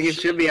 Oh, I think it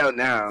should be out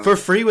now. For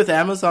free with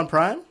Amazon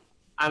Prime?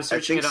 I'm I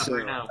searching think it up so.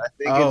 right now. I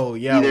think Oh,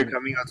 it's yeah. either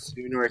coming out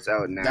soon or it's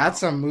out now.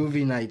 That's a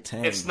movie night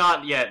 10. It's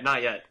not yet,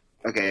 not yet.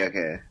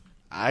 okay.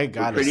 I But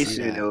gotta pretty see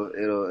soon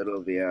that.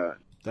 it'll be out.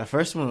 The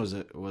first one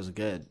was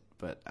good,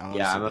 but I don't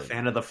Yeah, I'm a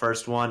fan of the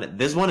first one.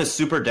 This one is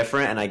super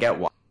different, and I get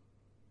why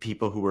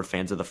people who were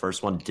fans of the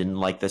first one didn't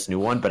like this new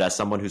one. But as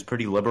someone who's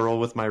pretty liberal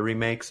with my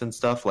remakes and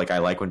stuff, like I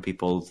like when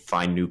people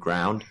find new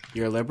ground.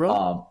 You're a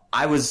liberal?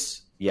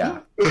 Yeah.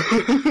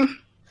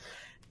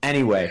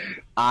 Anyway,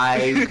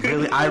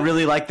 I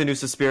really like the new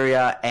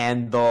Suspiria,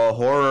 and the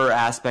horror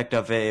aspect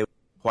of it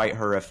quite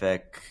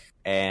horrific.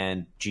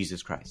 And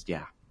Jesus Christ,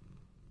 yeah.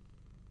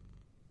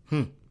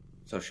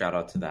 So shout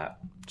out to that.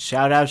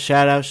 Shout out.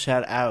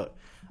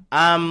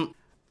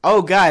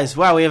 Oh, guys,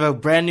 wow, we have a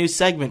brand new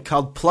segment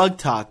called Plug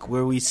Talk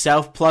where we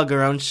self-plug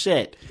our own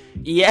shit.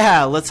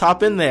 Yeah, let's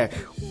hop in there.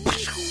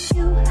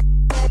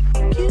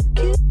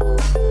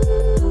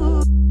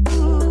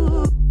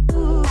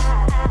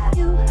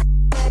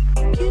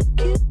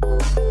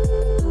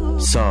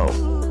 So,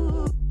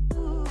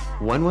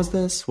 when was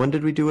this? When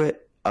did we do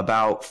it?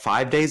 About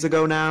 5 days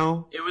ago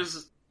now? It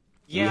was.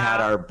 We Yeah. had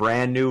our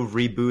brand new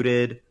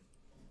rebooted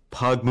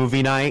Pug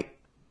movie night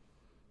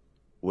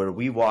where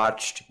we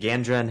watched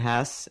Gandra and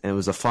Hess, and it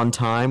was a fun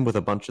time with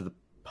a bunch of the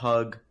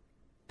Pug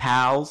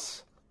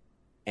pals.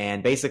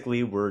 And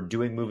basically, we're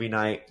doing movie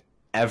night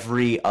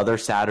every other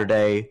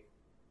Saturday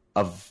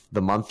of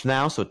the month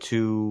now, so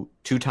two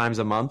times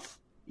a month,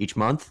 each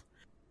month.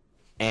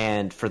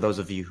 And for those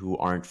of you who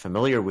aren't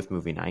familiar with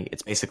movie night,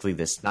 it's basically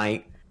this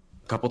night,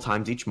 a couple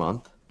times each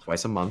month,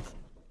 twice a month,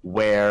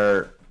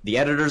 where the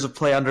editors of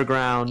Play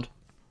Underground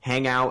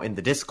hang out in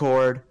the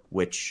Discord,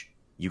 which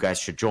you guys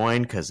should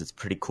join because it's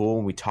pretty cool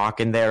when we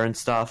talk in there and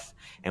stuff.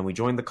 And we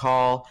join the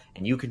call,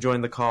 and you can join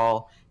the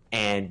call,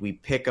 and we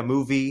pick a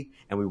movie,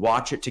 and we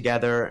watch it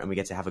together, and we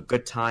get to have a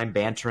good time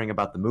bantering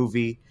about the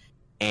movie.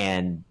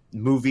 And the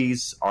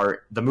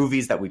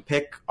movies that we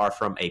pick are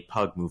from a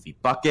Pug movie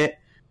bucket,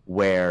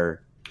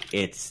 where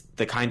it's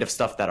the kind of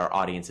stuff that our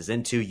audience is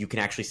into. You can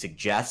actually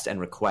suggest and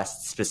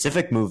request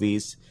specific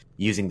movies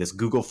using this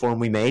Google form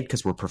we made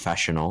because we're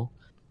professional.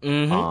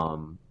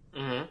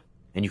 Mm-hmm.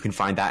 And you can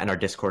find that in our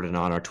Discord and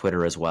on our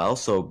Twitter as well.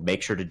 So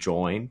make sure to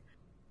join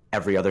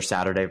every other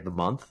Saturday of the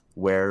month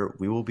where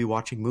we will be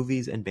watching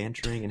movies and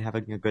bantering and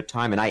having a good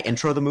time. And I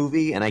intro the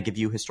movie and I give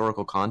you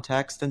historical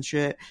context and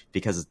shit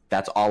because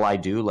that's all I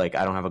do. Like,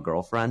 I don't have a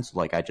girlfriend. So,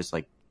 like, I just,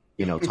 like,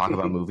 talk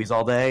about movies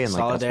all day and,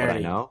 like, that's what I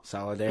know.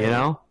 Solidarity. You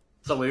know?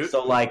 Salute.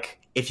 So, like,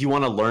 if you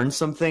want to learn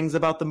some things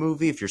about the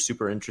movie, if you're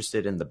super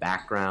interested in the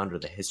background or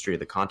the history or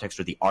the context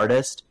or the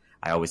artist,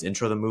 I always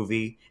intro the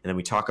movie, and then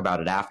we talk about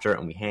it after,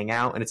 and we hang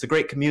out, and it's a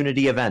great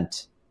community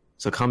event.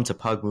 So come to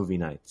Pug Movie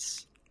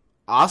Nights.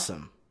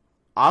 Awesome.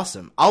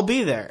 I'll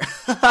be there.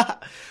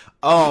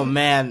 Oh,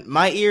 man,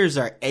 my ears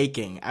are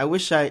aching. I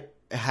wish I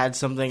had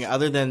something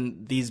other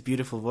than these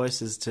beautiful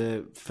voices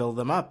to fill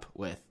them up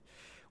with.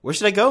 Where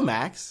should I go,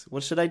 Max?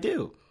 What should I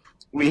do?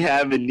 We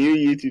have a new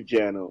YouTube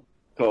channel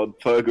called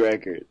Pug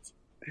Records.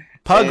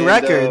 Pug And,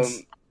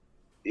 Records.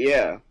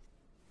 Yeah.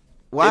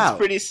 Wow. It's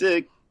pretty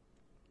sick.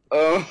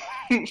 We're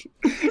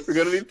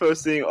going to be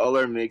posting all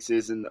our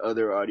mixes and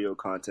other audio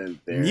content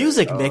there.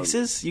 Music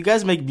mixes? You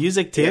guys make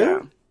music too?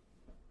 Yeah.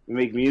 We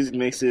make music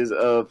mixes.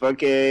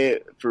 Funke,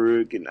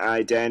 Farouk, and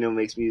I, Daniel,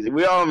 makes music.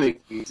 We all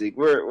make music.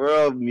 We're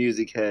all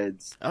music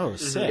heads Oh,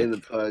 sick. in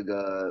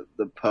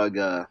the pug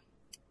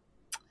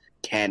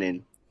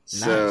canon.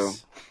 So,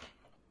 Nice.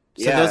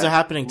 So those are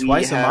happening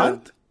twice a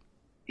month?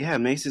 Yeah,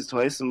 mixes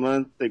twice a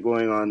month. They're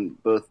going on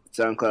both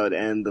SoundCloud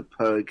and the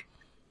Pug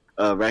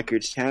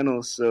Records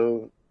channel.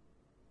 So,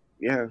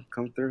 yeah,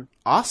 come through.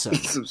 Awesome.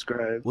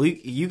 Subscribe. Well,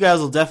 you guys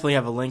will definitely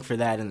have a link for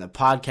that in the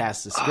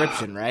podcast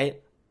description, right?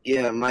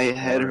 Yeah, my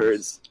head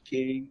hurts.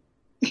 King.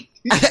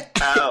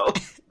 Ow.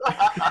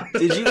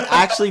 Did you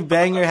actually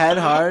bang your head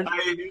hard? I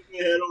hit my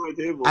head on my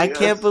table. I yes.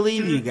 can't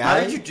believe you How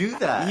guys. did you do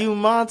that? You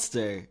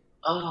monster.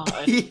 Oh,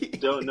 I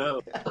don't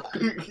know.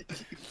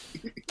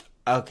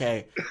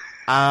 Okay.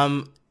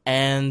 And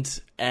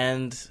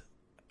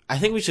I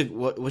think we should.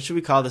 What should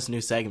we call this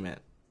new segment?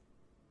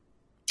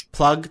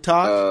 Plug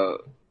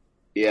talk.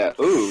 Yeah.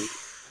 Ooh.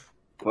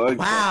 Plug.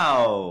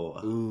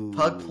 Wow. Ooh.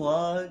 Pug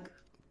plug.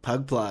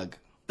 Pug plug.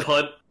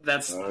 Butt.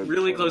 That's Plug,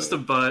 really plug. close to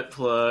butt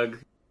plug.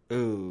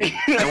 Ooh.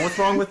 And what's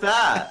wrong with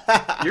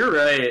that? You're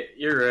right.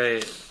 You're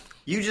right.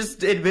 You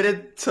just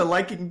admitted to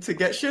liking to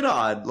get shit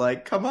on.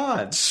 Like, come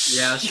on.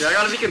 Yeah, sure. I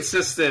gotta be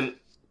consistent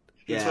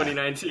in Yeah.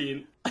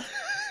 2019.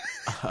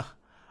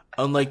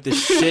 Unlike the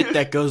shit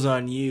that goes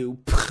on you.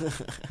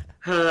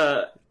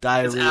 It's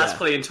Diarrhea. ass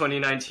play in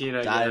 2019, I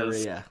guess.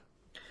 Diarrhea.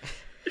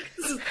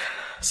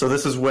 So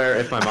this is where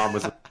if my mom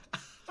was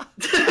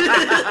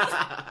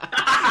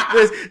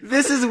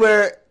This is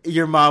where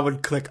your mom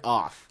would click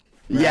off.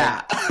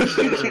 yeah.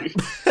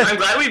 I'm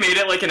glad we made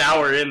it like an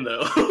hour in,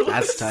 though.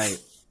 That's tight.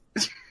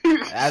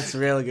 That's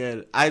real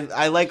good.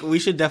 I like. We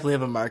should definitely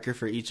have a marker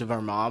for each of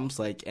our moms,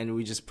 like, and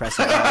we just press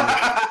it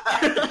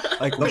on,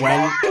 like when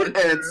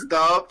And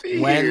stop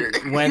here.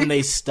 when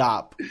they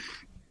stop.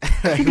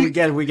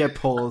 we get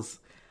polls.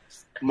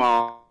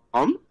 Mom,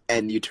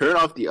 and you turn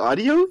off the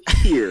audio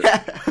here.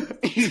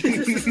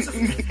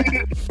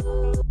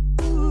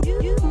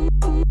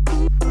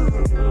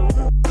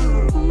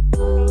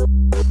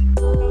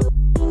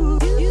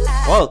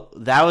 Well,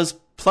 that was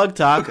Plug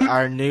Talk,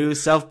 our new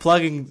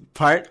self-plugging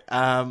part.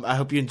 I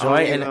hope you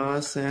enjoy it.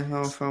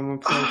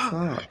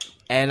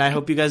 And I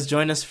hope you guys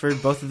join us for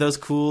both of those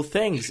cool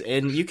things.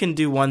 And you can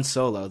do one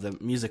solo, the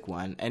music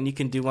one, and you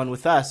can do one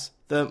with us,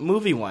 the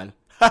movie one.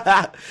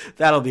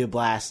 That'll be a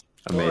blast.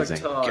 Amazing.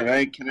 Talk.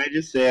 Can I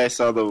just say I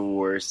saw the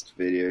worst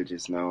video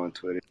just now on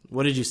Twitter?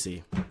 What did you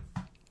see?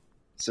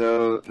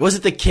 So Was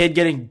it the kid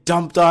getting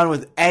dumped on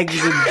with eggs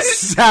and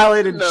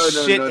salad and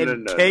shit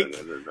and cake?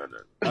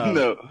 Oh.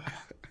 No.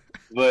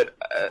 But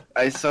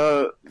I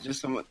saw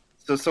just someone.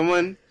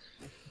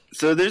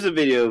 So there's a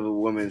video of a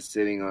woman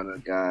sitting on a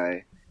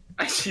guy,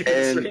 I see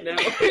this And-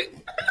 right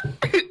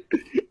now.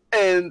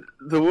 and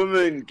the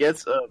woman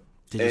gets up,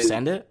 Did you And-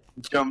 send it?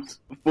 jumps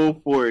full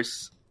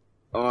force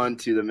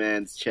onto the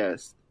man's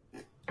chest.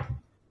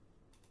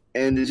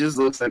 And it just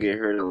looks like it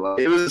hurt a lot.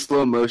 It was a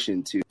slow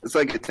motion, too. It's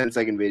like a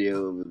 10-second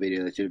video of a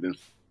video that should have been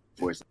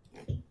forced.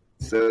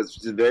 So it's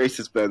just very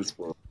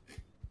suspenseful.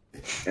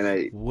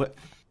 And What?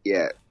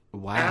 yeah,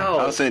 Wow. Ow.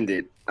 I'll send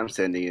it. I'm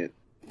sending it.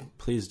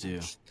 Please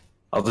do.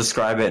 I'll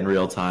describe it in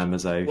real time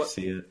as I What-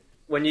 see it.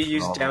 When you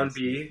use Oh, down nice.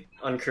 B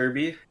on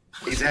Kirby,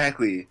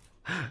 Exactly.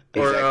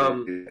 Or,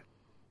 Exactly.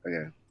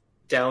 Okay.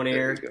 down There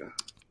air. we go.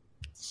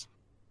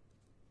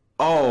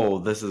 Oh,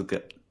 this is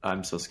good.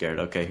 I'm so scared.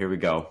 Okay, here we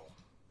go.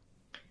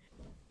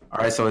 All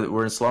right, so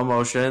we're in slow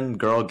motion.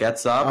 Girl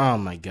gets up. Oh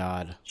my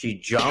god. She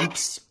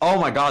jumps. Oh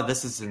my god,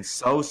 this is in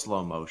so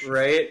slow motion.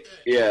 Right?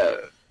 Yeah.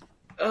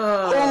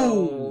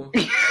 Oh.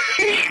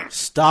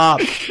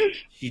 Stop.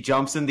 She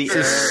jumps in the This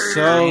air. is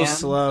so Man,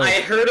 slow.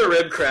 I heard a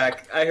rib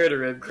crack.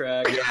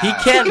 He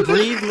can't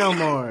breathe no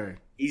more.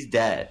 He's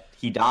dead.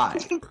 He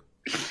died.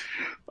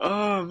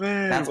 Oh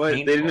man, That's what? They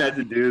painful. didn't have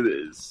to do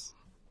this.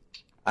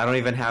 I don't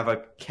even have a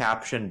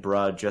caption,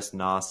 bruh. Just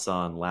nah,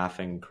 son.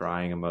 Laughing,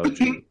 crying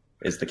emoji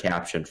is the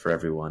caption for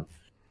everyone.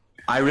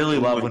 I really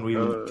love my when we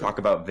God. talk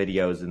about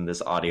videos in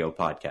this audio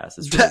podcast.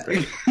 It's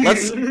really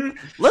great.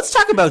 Let's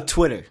talk about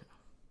Twitter.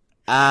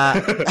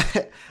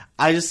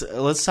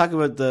 Let's talk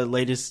about the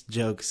latest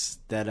jokes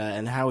that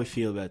and how we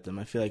feel about them.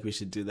 I feel like we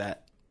should do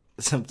that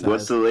sometimes.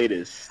 What's the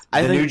latest?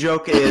 I The think new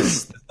joke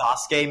is the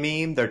Sasuke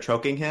meme. They're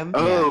choking him.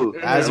 Oh,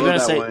 I was love gonna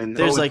that say, one.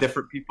 there's with like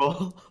different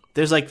people.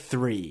 there's like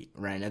 3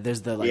 right now.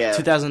 There's the Yeah.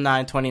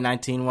 2009,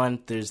 2019 one.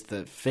 There's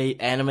the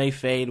anime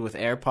fade with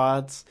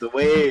AirPods. the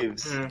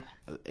waves.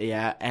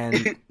 Yeah,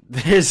 and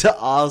there's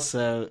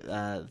also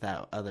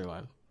that other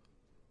one.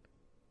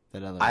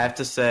 That other one. I have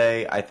to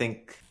say, I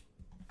think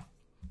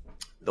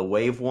the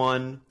wave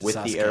one with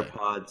the Sasuke.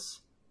 AirPods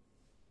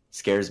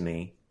scares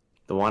me.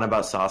 The one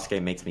about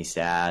Sasuke makes me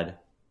sad.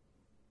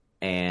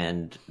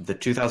 And the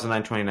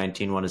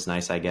 2009-2019 one is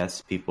nice, I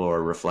guess. People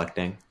are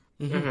reflecting.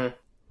 Mhm.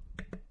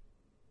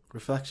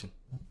 Reflection.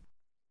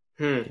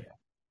 I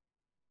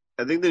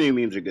think the new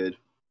memes are good.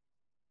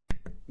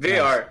 They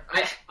Nice. are.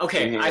 I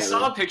Yeah.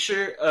 saw a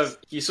picture of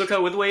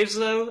Hisoka with waves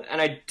though,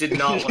 and I did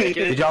not like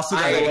it. Did y'all see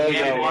I that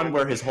hated one it.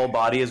 where his whole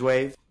body is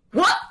waved?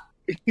 What?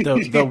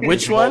 The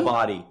which Whole one?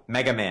 body.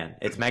 Mega Man.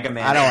 It's Mega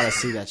Man. I don't want to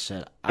see that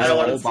shit. I don't His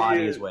wanna whole see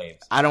body it. is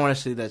waves. I don't want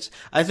to see that.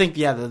 I think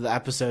the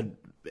episode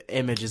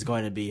image is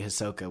going to be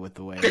Hisoka with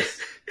the waves.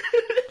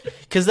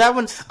 Because that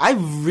one, I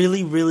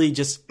really, really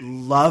just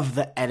love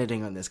the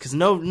editing on this. Because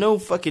no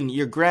fucking,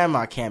 your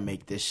grandma can't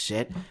make this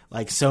shit.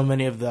 Like so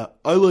many of the,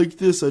 I like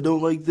this, I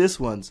don't like this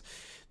ones.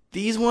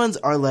 These ones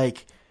are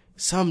like,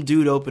 some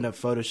dude opened up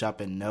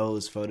Photoshop and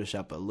knows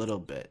Photoshop a little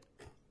bit.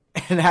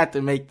 And had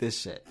to make this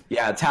shit.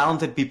 Yeah,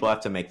 talented people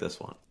have to make this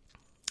one.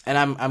 And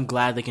I'm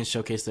glad they can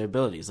showcase their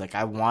abilities. Like,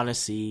 I want to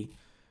see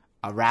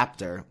a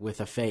raptor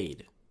with a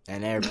fade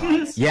and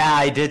AirPods. Yeah,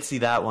 I did see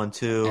that one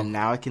too. And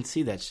now I can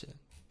see that shit.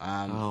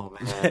 Oh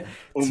man.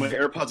 Oh, my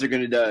AirPods are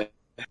gonna die.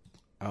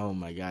 Oh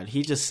my god,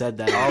 he just said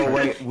that. Oh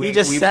wait, he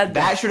just said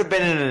that should have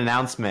been an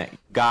announcement,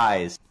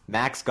 guys.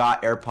 Max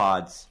got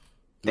AirPods.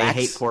 They Max-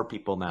 hate poor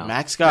people now.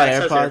 Max got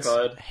Max has AirPods,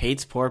 AirPod.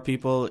 hates poor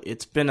people.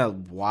 It's been a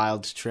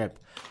wild trip.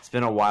 It's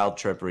been a wild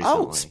trip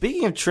recently. Oh,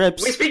 speaking of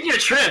trips. Wait, speaking of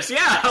trips,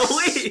 yeah,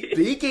 wait.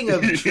 Speaking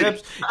of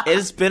trips,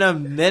 it's been a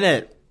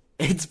minute.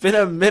 It's been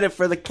a minute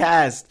for the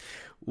cast.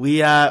 We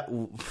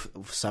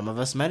some of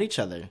us met each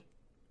other.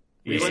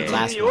 We went to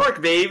Last New York,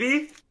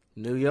 baby.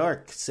 New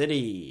York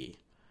City.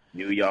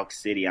 New York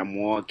City, I'm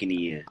walking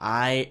here.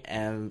 I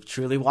am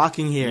truly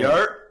walking here.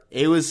 Yerp.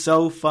 It was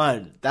so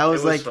fun. That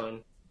was, It was like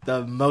fun.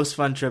 the most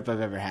fun trip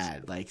I've ever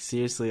had. Like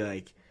seriously,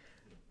 like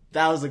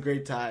that was a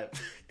great time.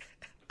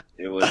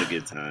 It was a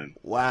good time.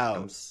 Wow.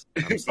 I'm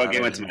Fucking sorry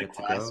went I to my didn't get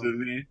to class go. with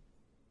me.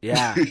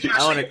 Yeah.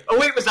 I want to. Oh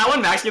wait, was that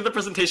when Max gave the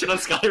presentation on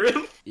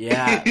Skyrim?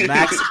 Yeah,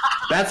 Max.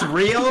 That's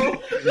real?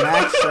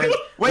 Max. Wait,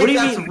 Wait,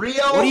 that's real?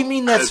 What do you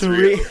mean that's, That's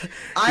real? real.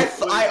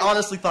 I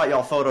honestly thought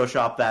y'all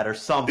photoshopped that or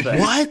something.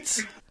 What?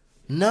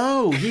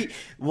 No, he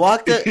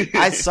walked.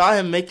 I saw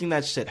him making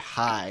that shit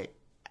high.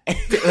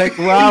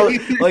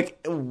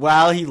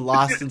 while he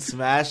lost in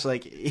Smash,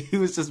 like he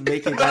was just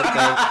making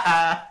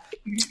that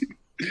thing.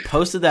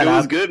 Posted that It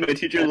was up. good. My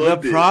teacher The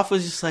loved it. prof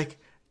was just like,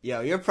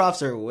 "Yo, your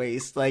profs are a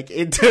waste." Like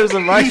in terms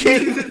of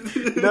marketing,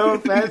 no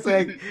offense,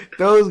 like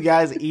those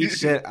guys eat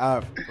shit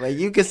up. Like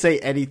you could say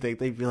anything,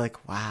 they'd be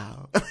like,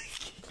 "Wow,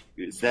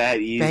 It's that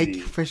easy. thank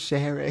you for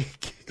sharing."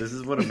 This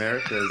is what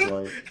America is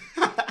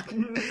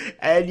like.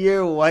 And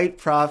your white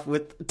prof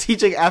with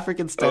teaching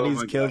African Oh studies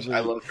my killed gosh, me. I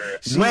love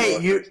her.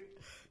 Wait, you...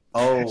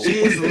 Oh. She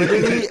is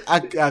literally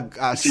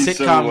a She's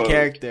so sitcom woke.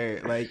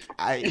 character. Like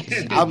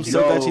I'm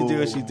so glad she's doing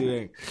what she's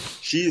doing.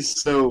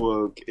 She's so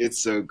woke.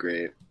 It's so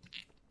great.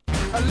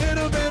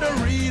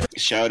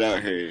 Shout out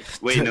her.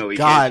 Wait, no, we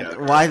can't shout God,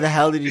 her. why the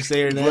hell did you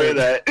say her For name?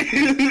 that.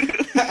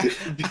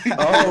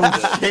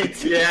 Oh,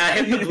 shit. Yeah,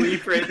 I hit the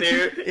bleep right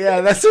there.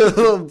 Yeah, that's a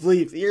little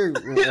bleep. You're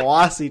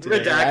wassy today.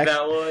 Redact Max.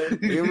 that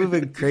one. You're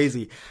moving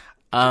crazy.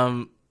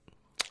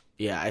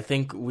 Yeah, I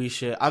think we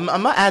should. I'm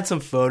gonna add some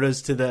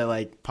photos to the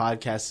like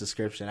podcast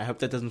description. I hope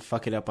that doesn't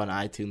fuck it up on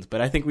iTunes.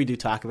 But I think we do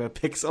talk about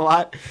pics a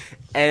lot,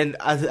 and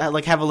I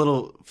like have a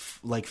little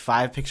like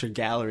 5-picture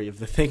gallery of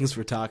the things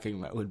we're talking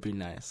about. Would be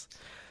nice.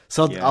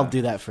 So Yeah. I'll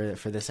do that for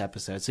this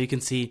episode, so you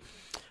can see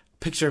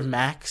picture of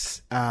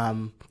Max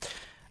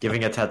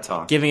Giving a TED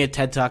Talk. giving a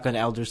TED Talk on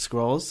Elder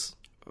Scrolls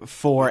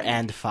 4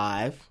 and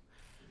 5.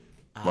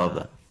 Love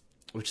that.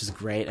 Which is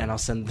great, and I'll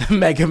send the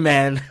Mega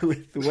Man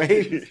with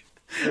waves.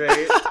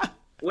 Right.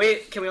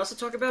 Wait, can we also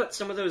talk about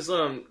some of those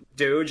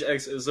Doge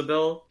x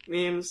Isabel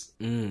memes?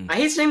 I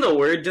hate saying the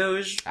word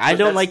Doge. I but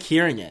don't that's- like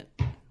hearing it.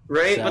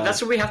 Right, so- but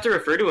that's what we have to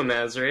refer to him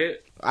as, right?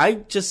 I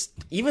just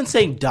even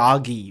saying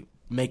doggy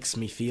makes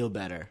me feel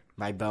better.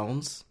 My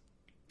bones.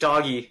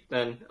 Doggy,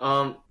 then.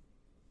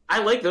 I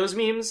like those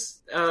memes.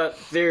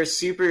 They're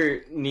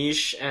super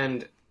niche,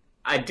 and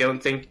I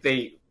don't think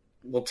they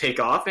will take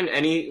off in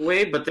any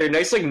way, but they're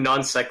nice, like,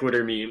 non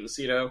sequitur memes,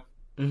 you know?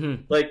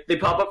 Mm-hmm. Like, they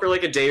pop up for,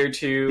 like, a day or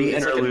two. The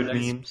It's like a interlude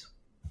nice- memes.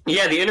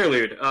 Yeah, the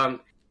interlude. And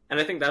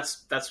I think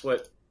that's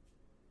what,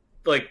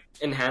 like,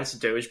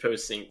 enhanced Doge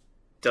posting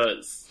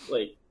does.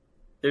 Like,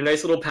 they're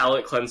nice little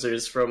palette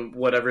cleansers from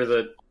whatever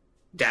the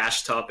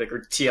dash topic or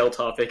TL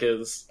topic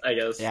is, I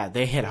guess. Yeah,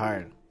 they hit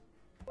hard.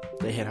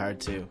 They hit hard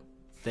too.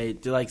 They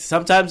do like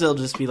sometimes it'll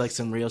just be like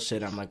some real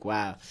shit. I'm like,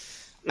 wow,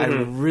 I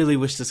really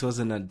wish this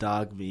wasn't a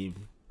dog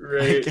meme.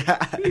 Right.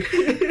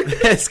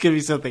 This could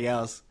be something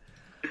else.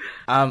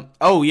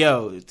 Oh,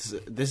 yo,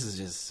 this is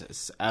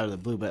just out of the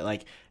blue, but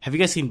like, have you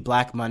guys seen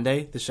Black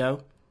Monday, the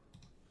show?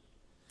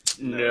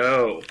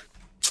 No.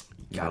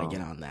 Gotta No.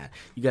 get on that.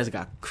 You guys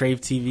got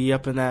Crave TV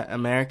up in that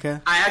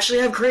America? I actually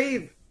have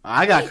Crave.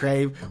 I got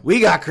Crave. We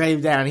got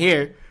Crave down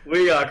here.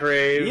 We got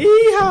Crave.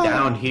 Yeehaw!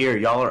 Down here,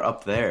 y'all are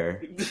up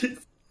there.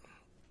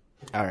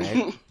 All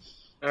right.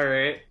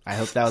 Alright. I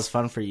hope that was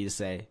fun for you to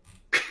say.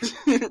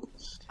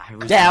 I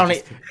was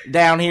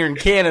Down here in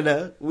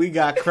Canada, we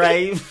got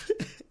Crave.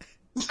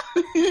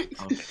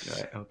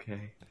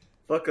 Okay.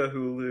 Fuck a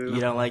Hulu.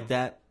 You don't like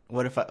that?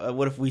 What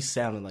if we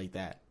sounded like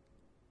that?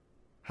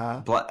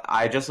 Huh?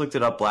 I just looked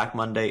it up. Black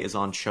Monday is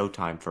on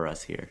Showtime for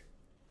us here.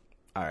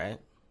 All right.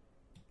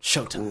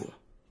 Showtime.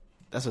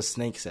 That's what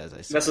Snake says.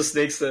 I said. That's what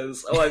Snake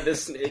says. Oh, I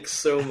miss Snake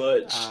so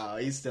much. Oh,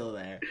 he's still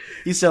there.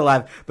 He's still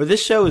alive. But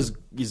this show is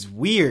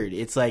weird.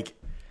 It's like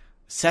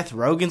Seth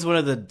Rogen's one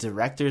of the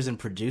directors and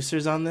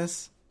producers on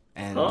this.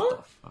 And Huh?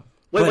 Wait,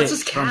 But what's it-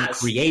 his From the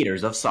cast?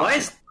 creators of Why Sonic.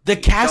 is the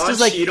cast Don is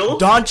like Cheadle?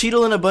 Don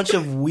Cheadle and a bunch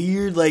of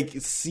weird like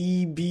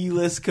C-B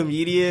list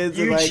comedians.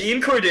 And,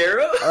 Eugene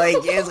Cordero? like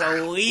it's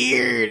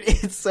weird.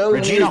 It's so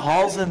Regina weird.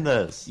 Hall's in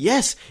this.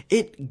 Yes,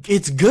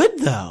 it's good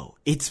though.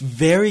 It's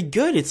very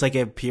good. It's like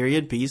a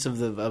period piece of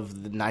the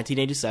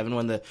 1987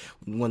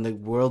 when the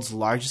world's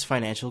largest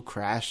financial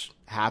crash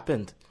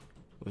happened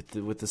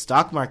with the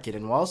stock market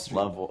and Wall Street.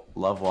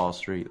 Love Wall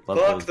Street. Love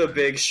Fuck those- The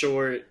Big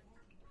Short.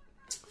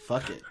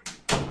 Fuck it.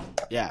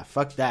 Yeah,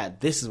 fuck that.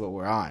 This is what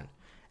we're on.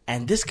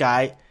 And this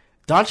guy,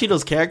 Don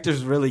Cheadle's character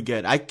is really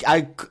good. I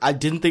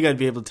didn't think I'd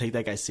be able to take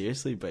that guy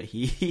seriously, but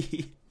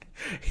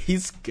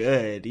he's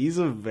good. He's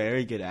a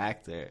very good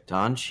actor.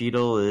 Don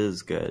Cheadle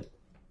is good.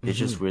 It's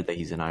just weird that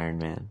he's an Iron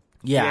Man.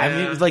 Yeah, I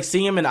Yeah. mean, like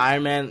seeing him in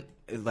Iron Man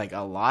like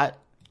a lot.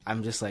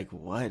 I'm just like,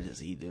 what is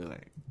he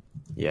doing?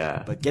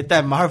 Yeah. But get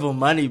that Marvel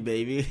money,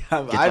 baby. that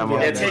I'd be Marvel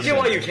on Yeah, that take shit. it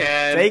while you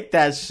can. Take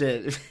that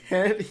shit,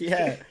 man.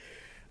 Yeah.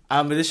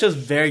 But this show's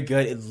very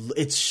good.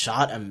 It's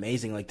shot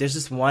amazing. Like, there's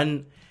this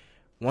one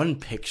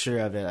picture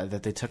of it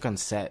that they took on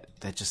set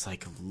that just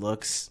like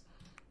looks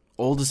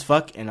old as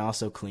fuck and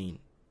also clean.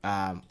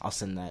 I'll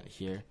send that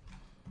here.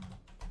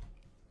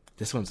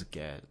 This one's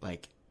good.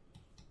 Like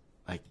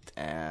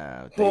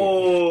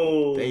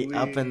Holy. they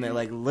up in there.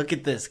 Like, look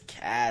at this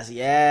cast.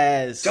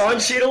 Yes, Don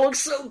Cheadle looks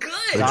so good.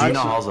 Don Regina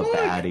Cheadle- Hall's a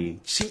baddie.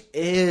 She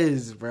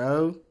is,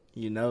 bro.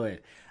 You know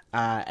it.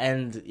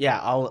 And yeah,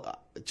 I'll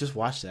just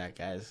watch that,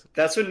 guys.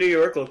 That's what New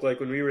York looked like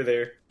when we were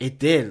there. It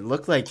did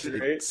look like Right?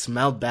 it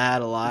smelled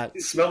bad a lot.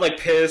 It smelled like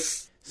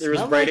piss. There was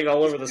Smelled writing like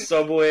all over the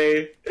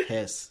subway,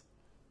 Piss.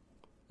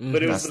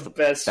 but it was That's the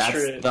best That's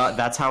trip.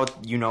 that's how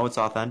you know it's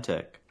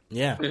authentic.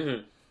 Yeah.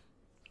 Mhm.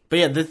 But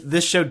yeah,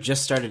 this show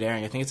just started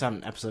airing. I think it's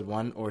on episode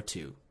 1 or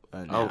 2.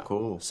 Now. Oh,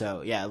 cool.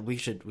 So yeah, we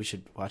should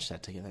watch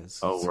that together.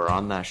 Oh, we're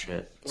on that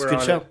shit. it's a We're good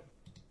on show. it.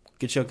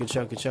 Good show. Good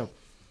show. Good show.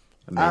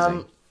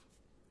 Amazing.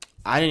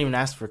 I didn't even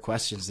ask for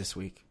questions this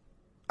week.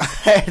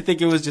 I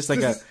think it was just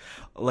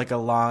like a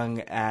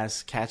long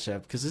ass catch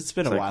up because it's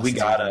been It's a like, while. we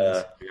since we've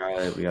done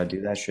gotta we gotta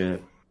do that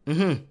shit.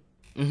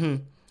 this.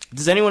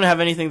 Does anyone have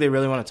anything they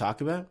really want to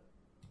talk about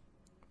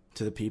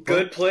to the people?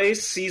 Good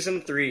Place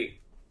season 3.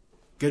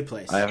 Good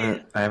place. I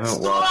haven't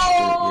watched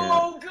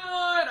Oh, good!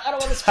 I don't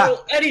want to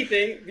spoil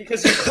anything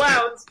because you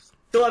clowns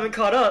still haven't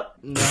caught up.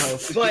 No.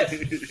 But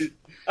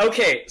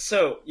okay,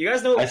 so you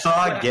guys know it yet. I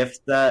saw what a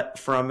gift that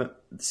from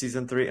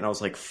season 3, and I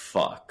was like,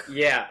 "Fuck."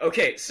 Yeah,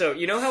 okay, so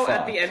you know how at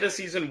Fuck. the end of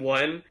season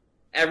 1,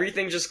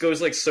 everything just goes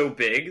like so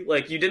big?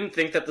 Like you didn't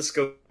think that the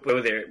scope would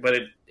go there, but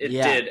it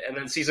Yeah. did, and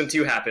then season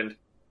 2 happened.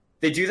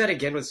 They do that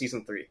again with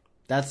season 3.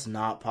 That's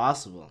not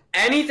possible.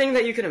 Anything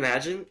that you can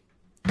imagine,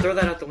 throw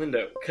that out the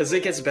window, because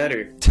it gets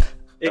better.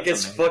 It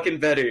gets amazing. fucking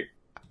better.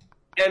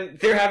 And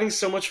they're having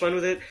so much fun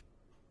with it.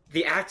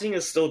 The acting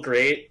is still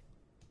great.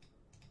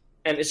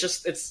 And it's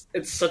just it's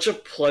such a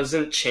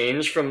pleasant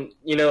change from,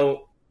 you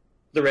know,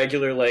 the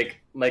regular like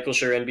Michael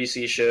Schur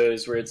NBC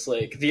shows where it's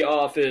like The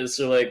Office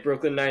or like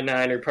Brooklyn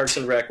Nine-Nine or Parks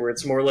and Rec, where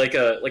it's more like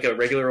a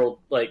regular old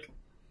like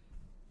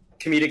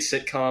comedic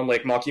sitcom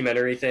like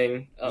mockumentary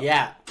thing.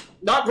 Yeah.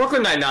 Not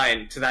Brooklyn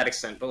Nine-Nine to that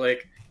extent, but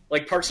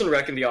like Parks and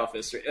Rec and The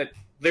Office.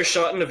 They're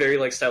shot in a very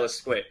like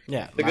stylistic way.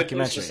 Yeah. The Good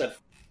Place Mockumentary. just said,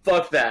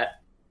 "Fuck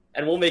that,"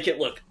 and we'll make it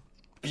look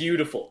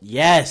beautiful.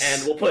 Yes.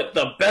 And we'll put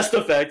the best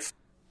effects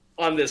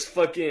on this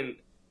fucking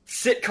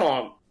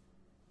sitcom.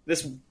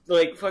 This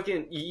like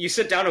fucking you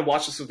sit down and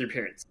watch this with your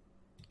parents,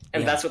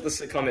 and Yeah. that's what the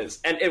sitcom is,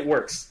 and it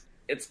works.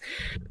 It's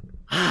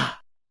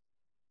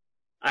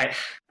I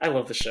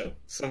love the show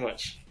so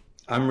much.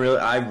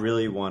 I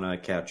really want to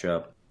catch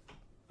up.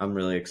 I'm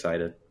really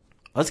excited.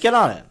 Let's get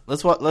on it.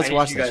 Let's I watch need you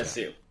this guys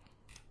show. to.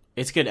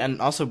 It's good, and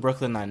also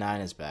Brooklyn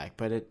Nine-Nine is back,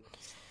 but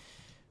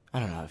I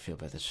don't know how I feel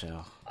about this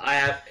show. I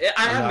have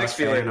I'm not mixed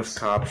a fan feelings. of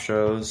cop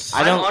shows.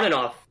 I don't- I'm on and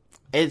off.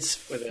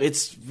 It's With it.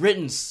 it's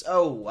written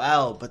so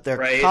well, but they're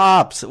Right?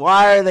 cops.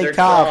 Why are they They're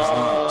cops?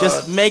 cops.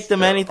 Just make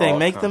them They're anything. all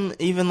Make cops. them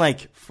even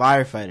like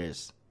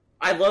firefighters.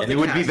 I love And the it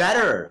would be cast.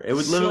 better. It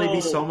would literally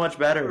be so much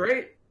better.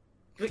 Right?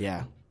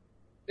 Yeah.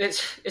 It's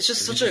just If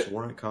such we just a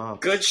weren't cops.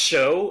 good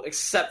show,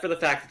 except for the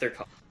fact that they're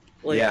cops.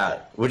 Like, Yeah,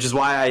 which is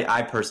why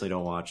I personally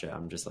don't watch it.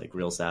 I'm just like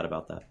real sad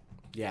about that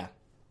Yeah.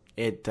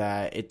 It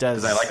does.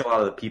 because I like a lot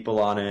of the people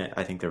on it.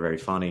 I think they're very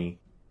funny.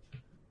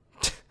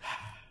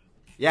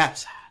 Yeah.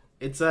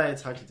 It's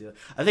hard to do.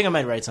 I think I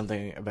might write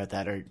something about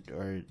that or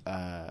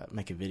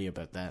make a video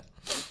about that.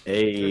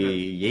 Hey,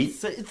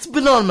 yeet. It's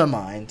been on my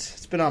mind.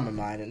 It's been on my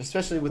mind, and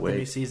especially with the Wait.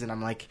 new season,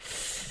 I'm like,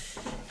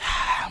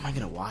 how am I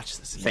gonna watch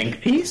this?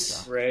 Think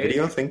piece? Right.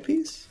 Video think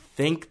piece?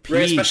 Think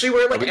right, P. especially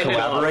where it, Are like we ended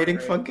off, collaborating,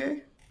 right?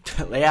 Funke?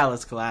 Yeah,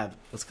 let's collab.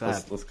 Let's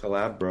collab. Let's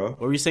collab, bro. What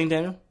were you saying,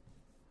 Daniel?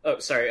 Oh,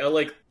 sorry.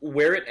 Like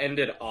where it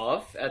ended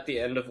off at the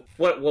end of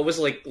what was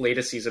like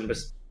latest season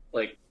was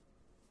like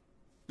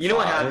You know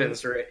what 5?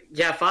 happens, right?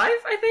 Yeah, 5,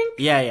 I think?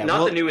 Yeah. Not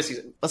well, the newest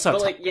season. let's not But,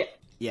 talk- like, yeah,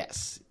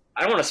 Yes.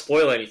 I don't want to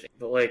spoil anything,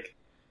 but, like,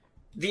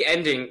 the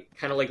ending,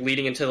 kind of, like,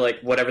 leading into,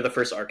 like, whatever the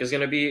first arc is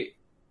going to be,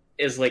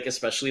 is, like,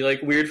 especially,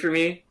 like, weird for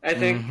me, I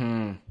think.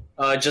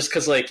 Mm-hmm. Just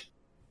because, like,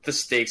 the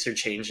stakes are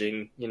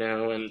changing, you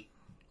know, and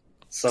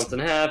something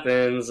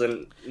happens,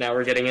 and now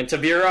we're getting into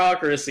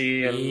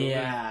bureaucracy, and,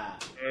 Yeah.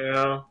 you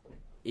know.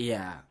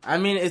 Yeah. I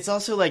mean, it's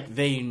also like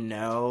they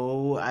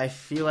know. I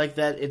feel like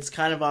that it's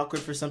kind of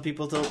awkward for some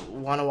people to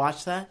want to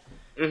watch that.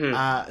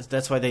 Mm-hmm.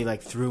 That's why they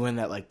like threw in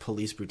that like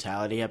police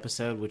brutality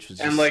episode, which was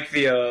just... And, like,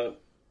 the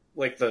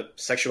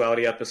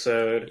sexuality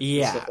episode, and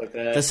Yeah, stuff like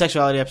that. the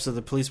sexuality episode,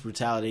 the police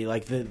brutality,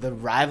 like the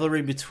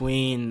rivalry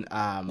between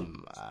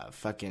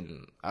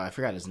fucking I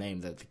forgot his name,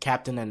 the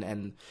captain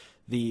and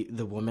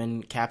the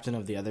woman captain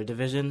of the other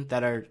division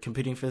that are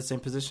competing for the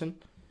same position.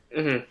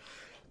 Mm-hmm.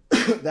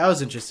 That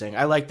was interesting.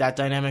 I like that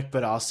dynamic,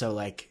 but also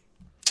like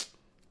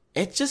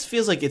it just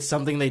feels like it's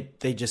something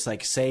they just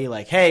like say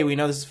like, hey, we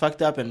know this is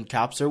fucked up and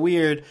cops are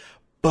weird,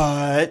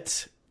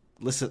 but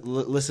listen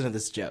to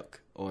this joke.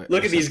 Or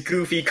Look at these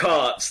goofy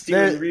cops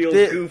doing real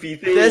goofy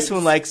things. This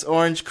one likes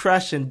Orange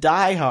Crush and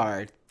Die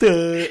Hard.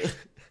 Duh.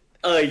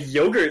 A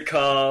yogurt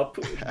cop.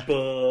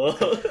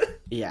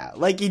 Yeah,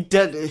 like he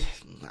did.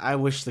 I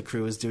wish the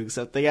crew was doing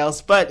something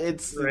else, but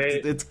it's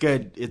Right. it's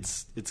good.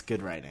 It's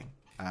good writing.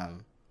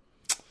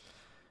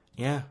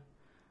 Yeah.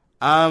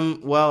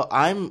 Well,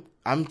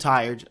 I'm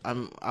tired.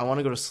 I want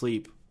to go to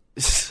sleep.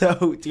 So,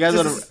 do you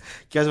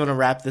guys want to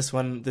wrap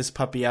this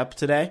puppy up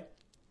today?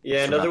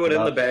 Yeah, another one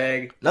in the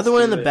bag. Another Let's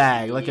one in do the it.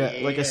 bag, like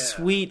a Yeah.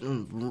 sweet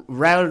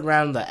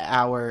round the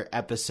hour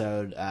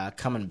episode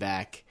coming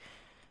back.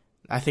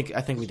 I think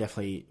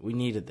we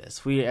needed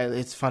this.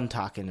 It's fun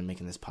talking and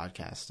making this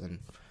podcast, and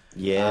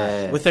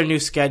with our new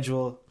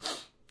schedule,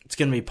 it's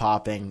gonna be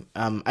popping.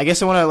 I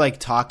guess I want to like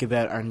talk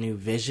about our new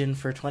vision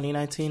for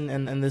 2019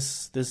 and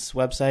this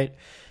website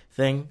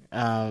thing.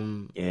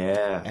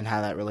 And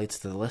how that relates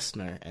to the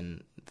listener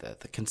and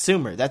the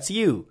consumer. That's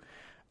you.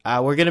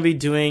 We're going to be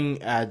doing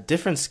a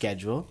different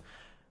schedule,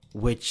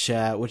 which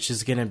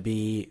is going to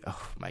be...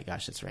 Oh, my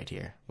gosh, it's right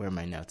here. Where are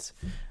my notes?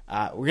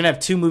 We're going to have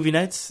 2 movie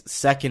nights,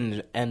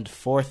 second and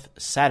fourth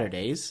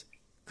Saturdays,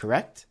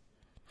 correct?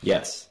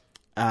 Yes.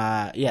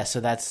 Yeah,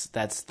 so that's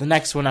the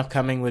next one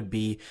upcoming would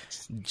be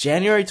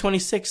January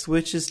 26th,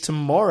 which is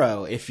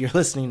tomorrow, if you're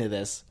listening to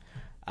this,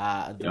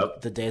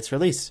 the day it's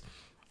released.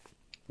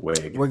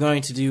 We're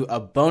going to do a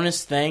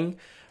bonus thing,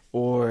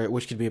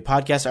 which could be a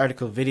podcast,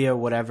 article, video,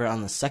 whatever,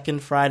 on the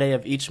second Friday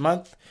of each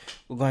month.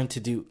 We're going to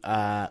do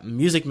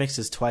music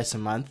mixes twice a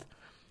month.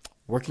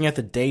 Working out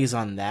the days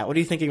on that. What are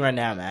you thinking right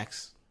now,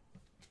 Max?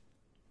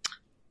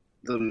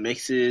 The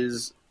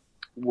mixes,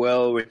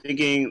 well, we're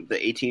thinking the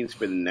 18th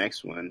for the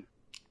next one.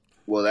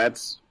 Well,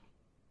 that's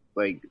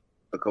like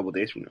a couple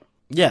days from now.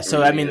 Yeah,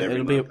 so I mean,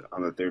 it'll be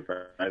on the third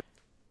Friday.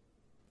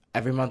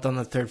 every month on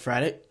the third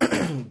Friday.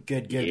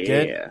 Good.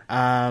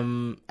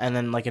 And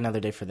then like another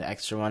day for the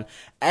extra one.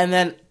 And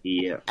then,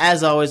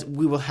 as always,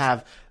 we will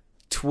have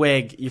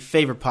Twig, your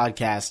favorite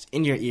podcast,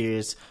 in your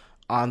ears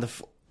on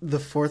the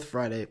fourth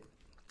Friday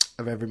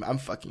of every month. I'm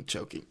fucking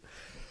choking.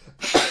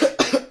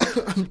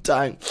 I'm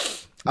dying.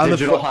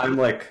 Digital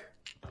Heimlich.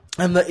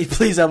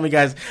 Please help me,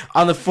 guys.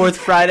 On the fourth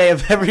Friday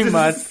of every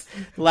month,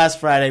 last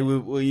Friday,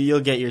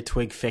 you'll get your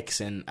Twig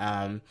fixin'.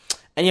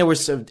 And yeah,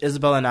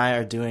 Isabel and I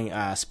are doing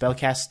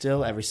Spellcast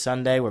still every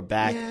Sunday. We're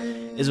back.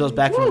 Yay. Isabel's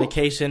back from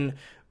vacation.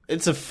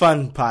 It's a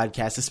fun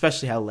podcast,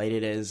 especially how late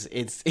it is.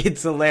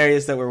 It's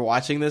hilarious that we're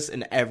watching this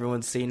and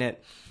everyone's seen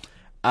it.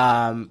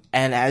 And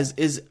as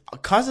is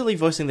constantly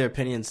voicing their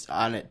opinions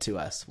on it to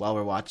us while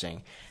we're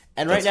watching.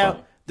 And right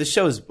now, the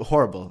show is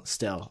horrible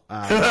still.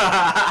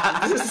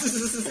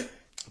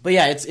 But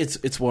yeah,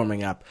 it's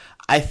warming up.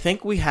 I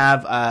think we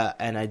have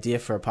an idea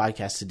for a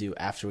podcast to do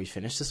after we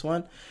finish this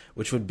one,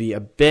 which would be a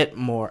bit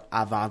more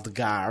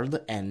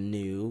avant-garde and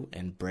new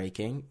and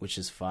breaking, which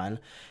is fun.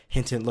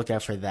 Hint, hint, look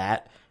out for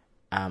that.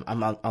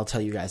 I'll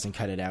tell you guys and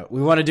cut it out.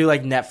 We want to do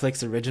like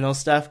Netflix original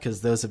stuff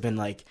because those have been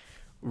like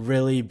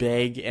really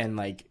big and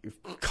like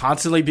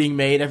constantly being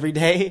made every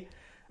day.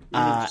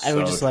 And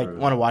we just like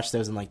want to watch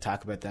those and like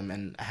talk about them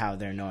and how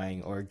they're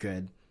annoying or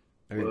good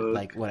or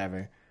like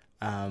whatever.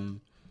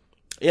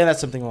 Yeah,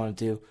 that's something I want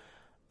to do.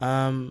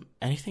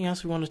 Anything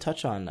else we want to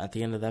touch on at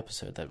the end of the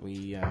episode that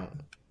we,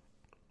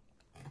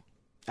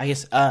 I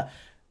guess,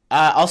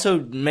 also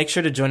make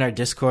sure to join our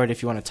Discord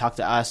if you want to talk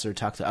to us or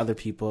talk to other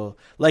people,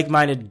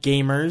 like-minded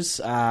gamers,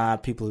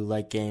 people who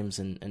like games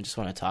and just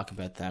want to talk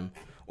about them,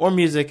 or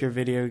music or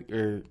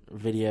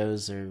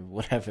videos or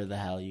whatever the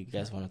hell you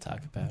guys want to talk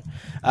about.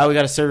 We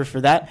got a server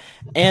for that.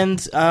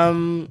 And,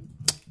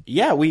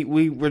 yeah,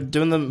 we're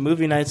doing the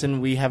movie nights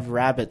and we have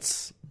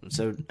rabbits.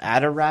 So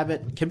add a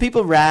rabbit. Can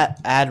people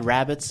add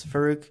rabbits,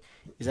 Farouk?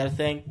 Is that a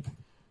thing?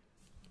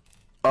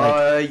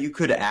 You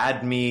could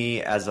add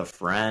me as a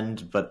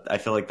friend, but I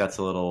feel like that's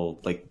a little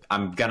like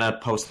I'm gonna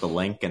post the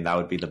link, and that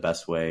would be the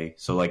best way.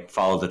 So like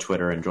follow the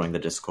Twitter and join the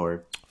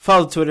Discord.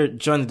 Follow Twitter,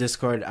 join the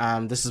Discord.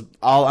 This is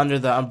all under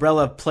the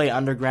umbrella of Play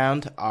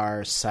Underground,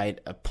 our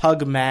site,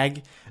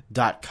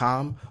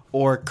 pugmag.com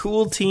or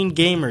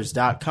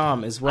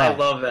coolteengamers.com as well.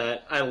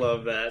 I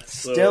love that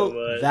so Still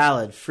much.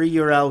 valid. Free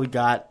URL we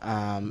got,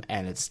 and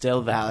it's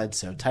still valid,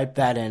 so type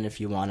that in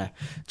if you want to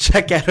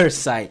check out our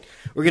site.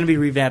 We're going to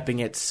be revamping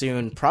it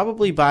soon.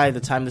 Probably by the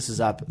time this is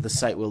up, the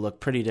site will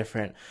look pretty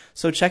different.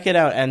 So check it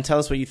out and tell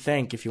us what you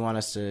think if you want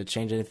us to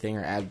change anything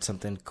or add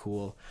something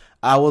cool.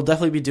 We'll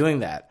definitely be doing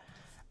that.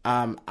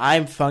 I'm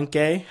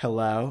Funke.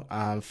 Hello.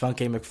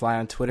 Funke McFly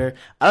on Twitter.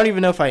 I don't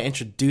even know if I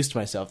introduced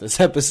myself this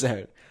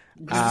episode.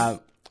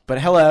 But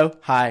hello.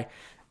 Hi.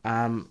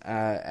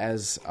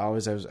 As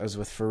always, I was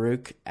with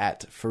Farouk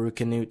at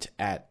Faroukanute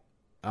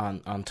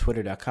on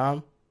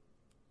Twitter.com.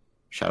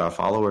 Shout out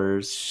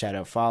followers. Shout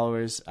out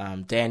followers.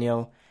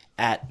 Daniel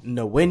at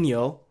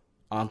Nowiniel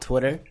on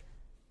Twitter.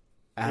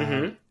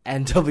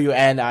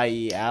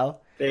 NWNIEL.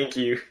 Thank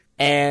you.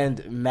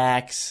 And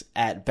Max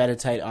at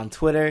Betatite on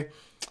Twitter.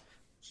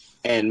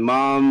 And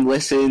Mom,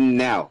 listen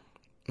now.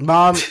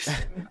 Mom,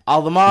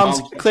 all the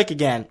moms, click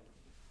again.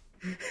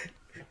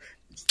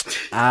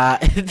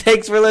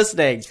 Thanks for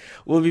listening.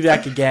 We'll be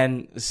back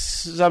again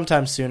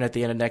sometime soon at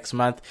the end of next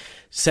month.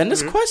 Send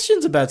us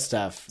questions about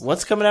stuff.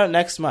 What's coming out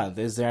next month?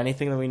 Is there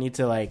anything that we need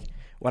to want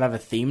to have a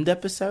themed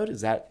episode? Is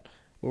that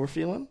what we're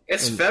feeling?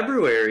 It's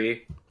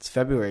February. It's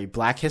February,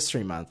 Black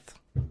History Month.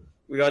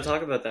 We gotta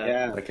talk about that.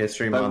 Yeah. Like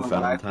History Month,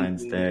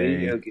 Valentine's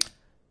Day.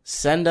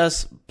 Send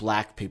us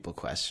black people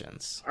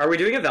questions. Are we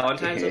doing a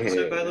Valentine's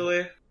episode, by the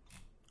way?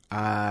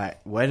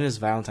 When is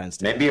Valentine's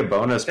Day? Maybe a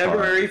bonus pod.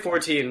 February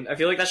 14. I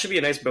feel like that should be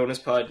a nice bonus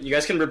pod. You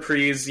guys can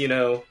reprise,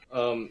 the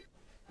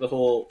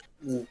whole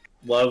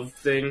love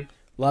thing.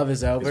 Love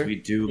is over. We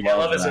do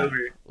Love is that. over.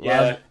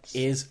 Love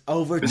is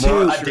over More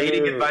too. a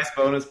dating advice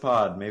bonus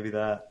pod. Maybe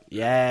that.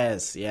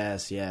 Yes.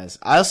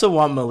 I also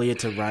want Malia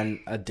to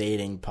run a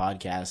dating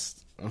podcast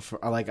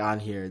on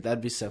here.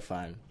 That'd be so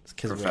fun.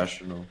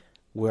 Professional.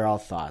 We're all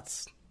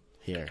thoughts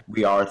here.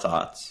 We are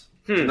thoughts.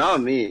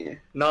 Not me.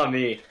 Not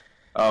me.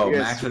 Oh, You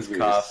guys Max is speak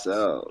for cuffed.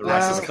 yourself.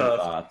 Max is Some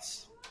cuffed.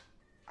 thoughts.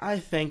 I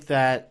think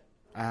that,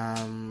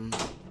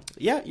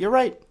 yeah, you're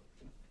right.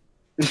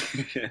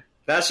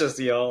 That's just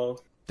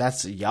y'all.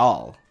 That's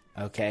y'all.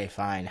 Okay,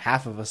 fine.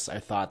 Half of us are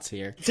thoughts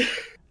here.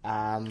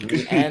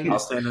 And I'll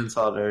stand in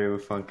solidarity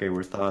with Funke.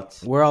 We're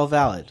thoughts. we're all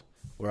valid.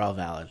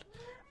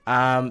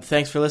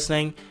 Thanks for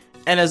listening.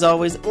 And as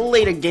always,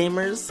 later,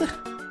 gamers.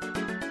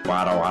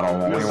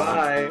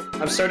 Bye.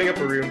 I'm starting up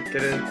a room.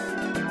 Get in.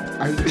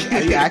 Are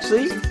you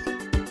actually?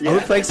 Yeah. Are we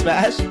playing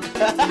Smash?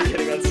 I'm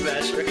getting on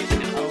Smash right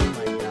now.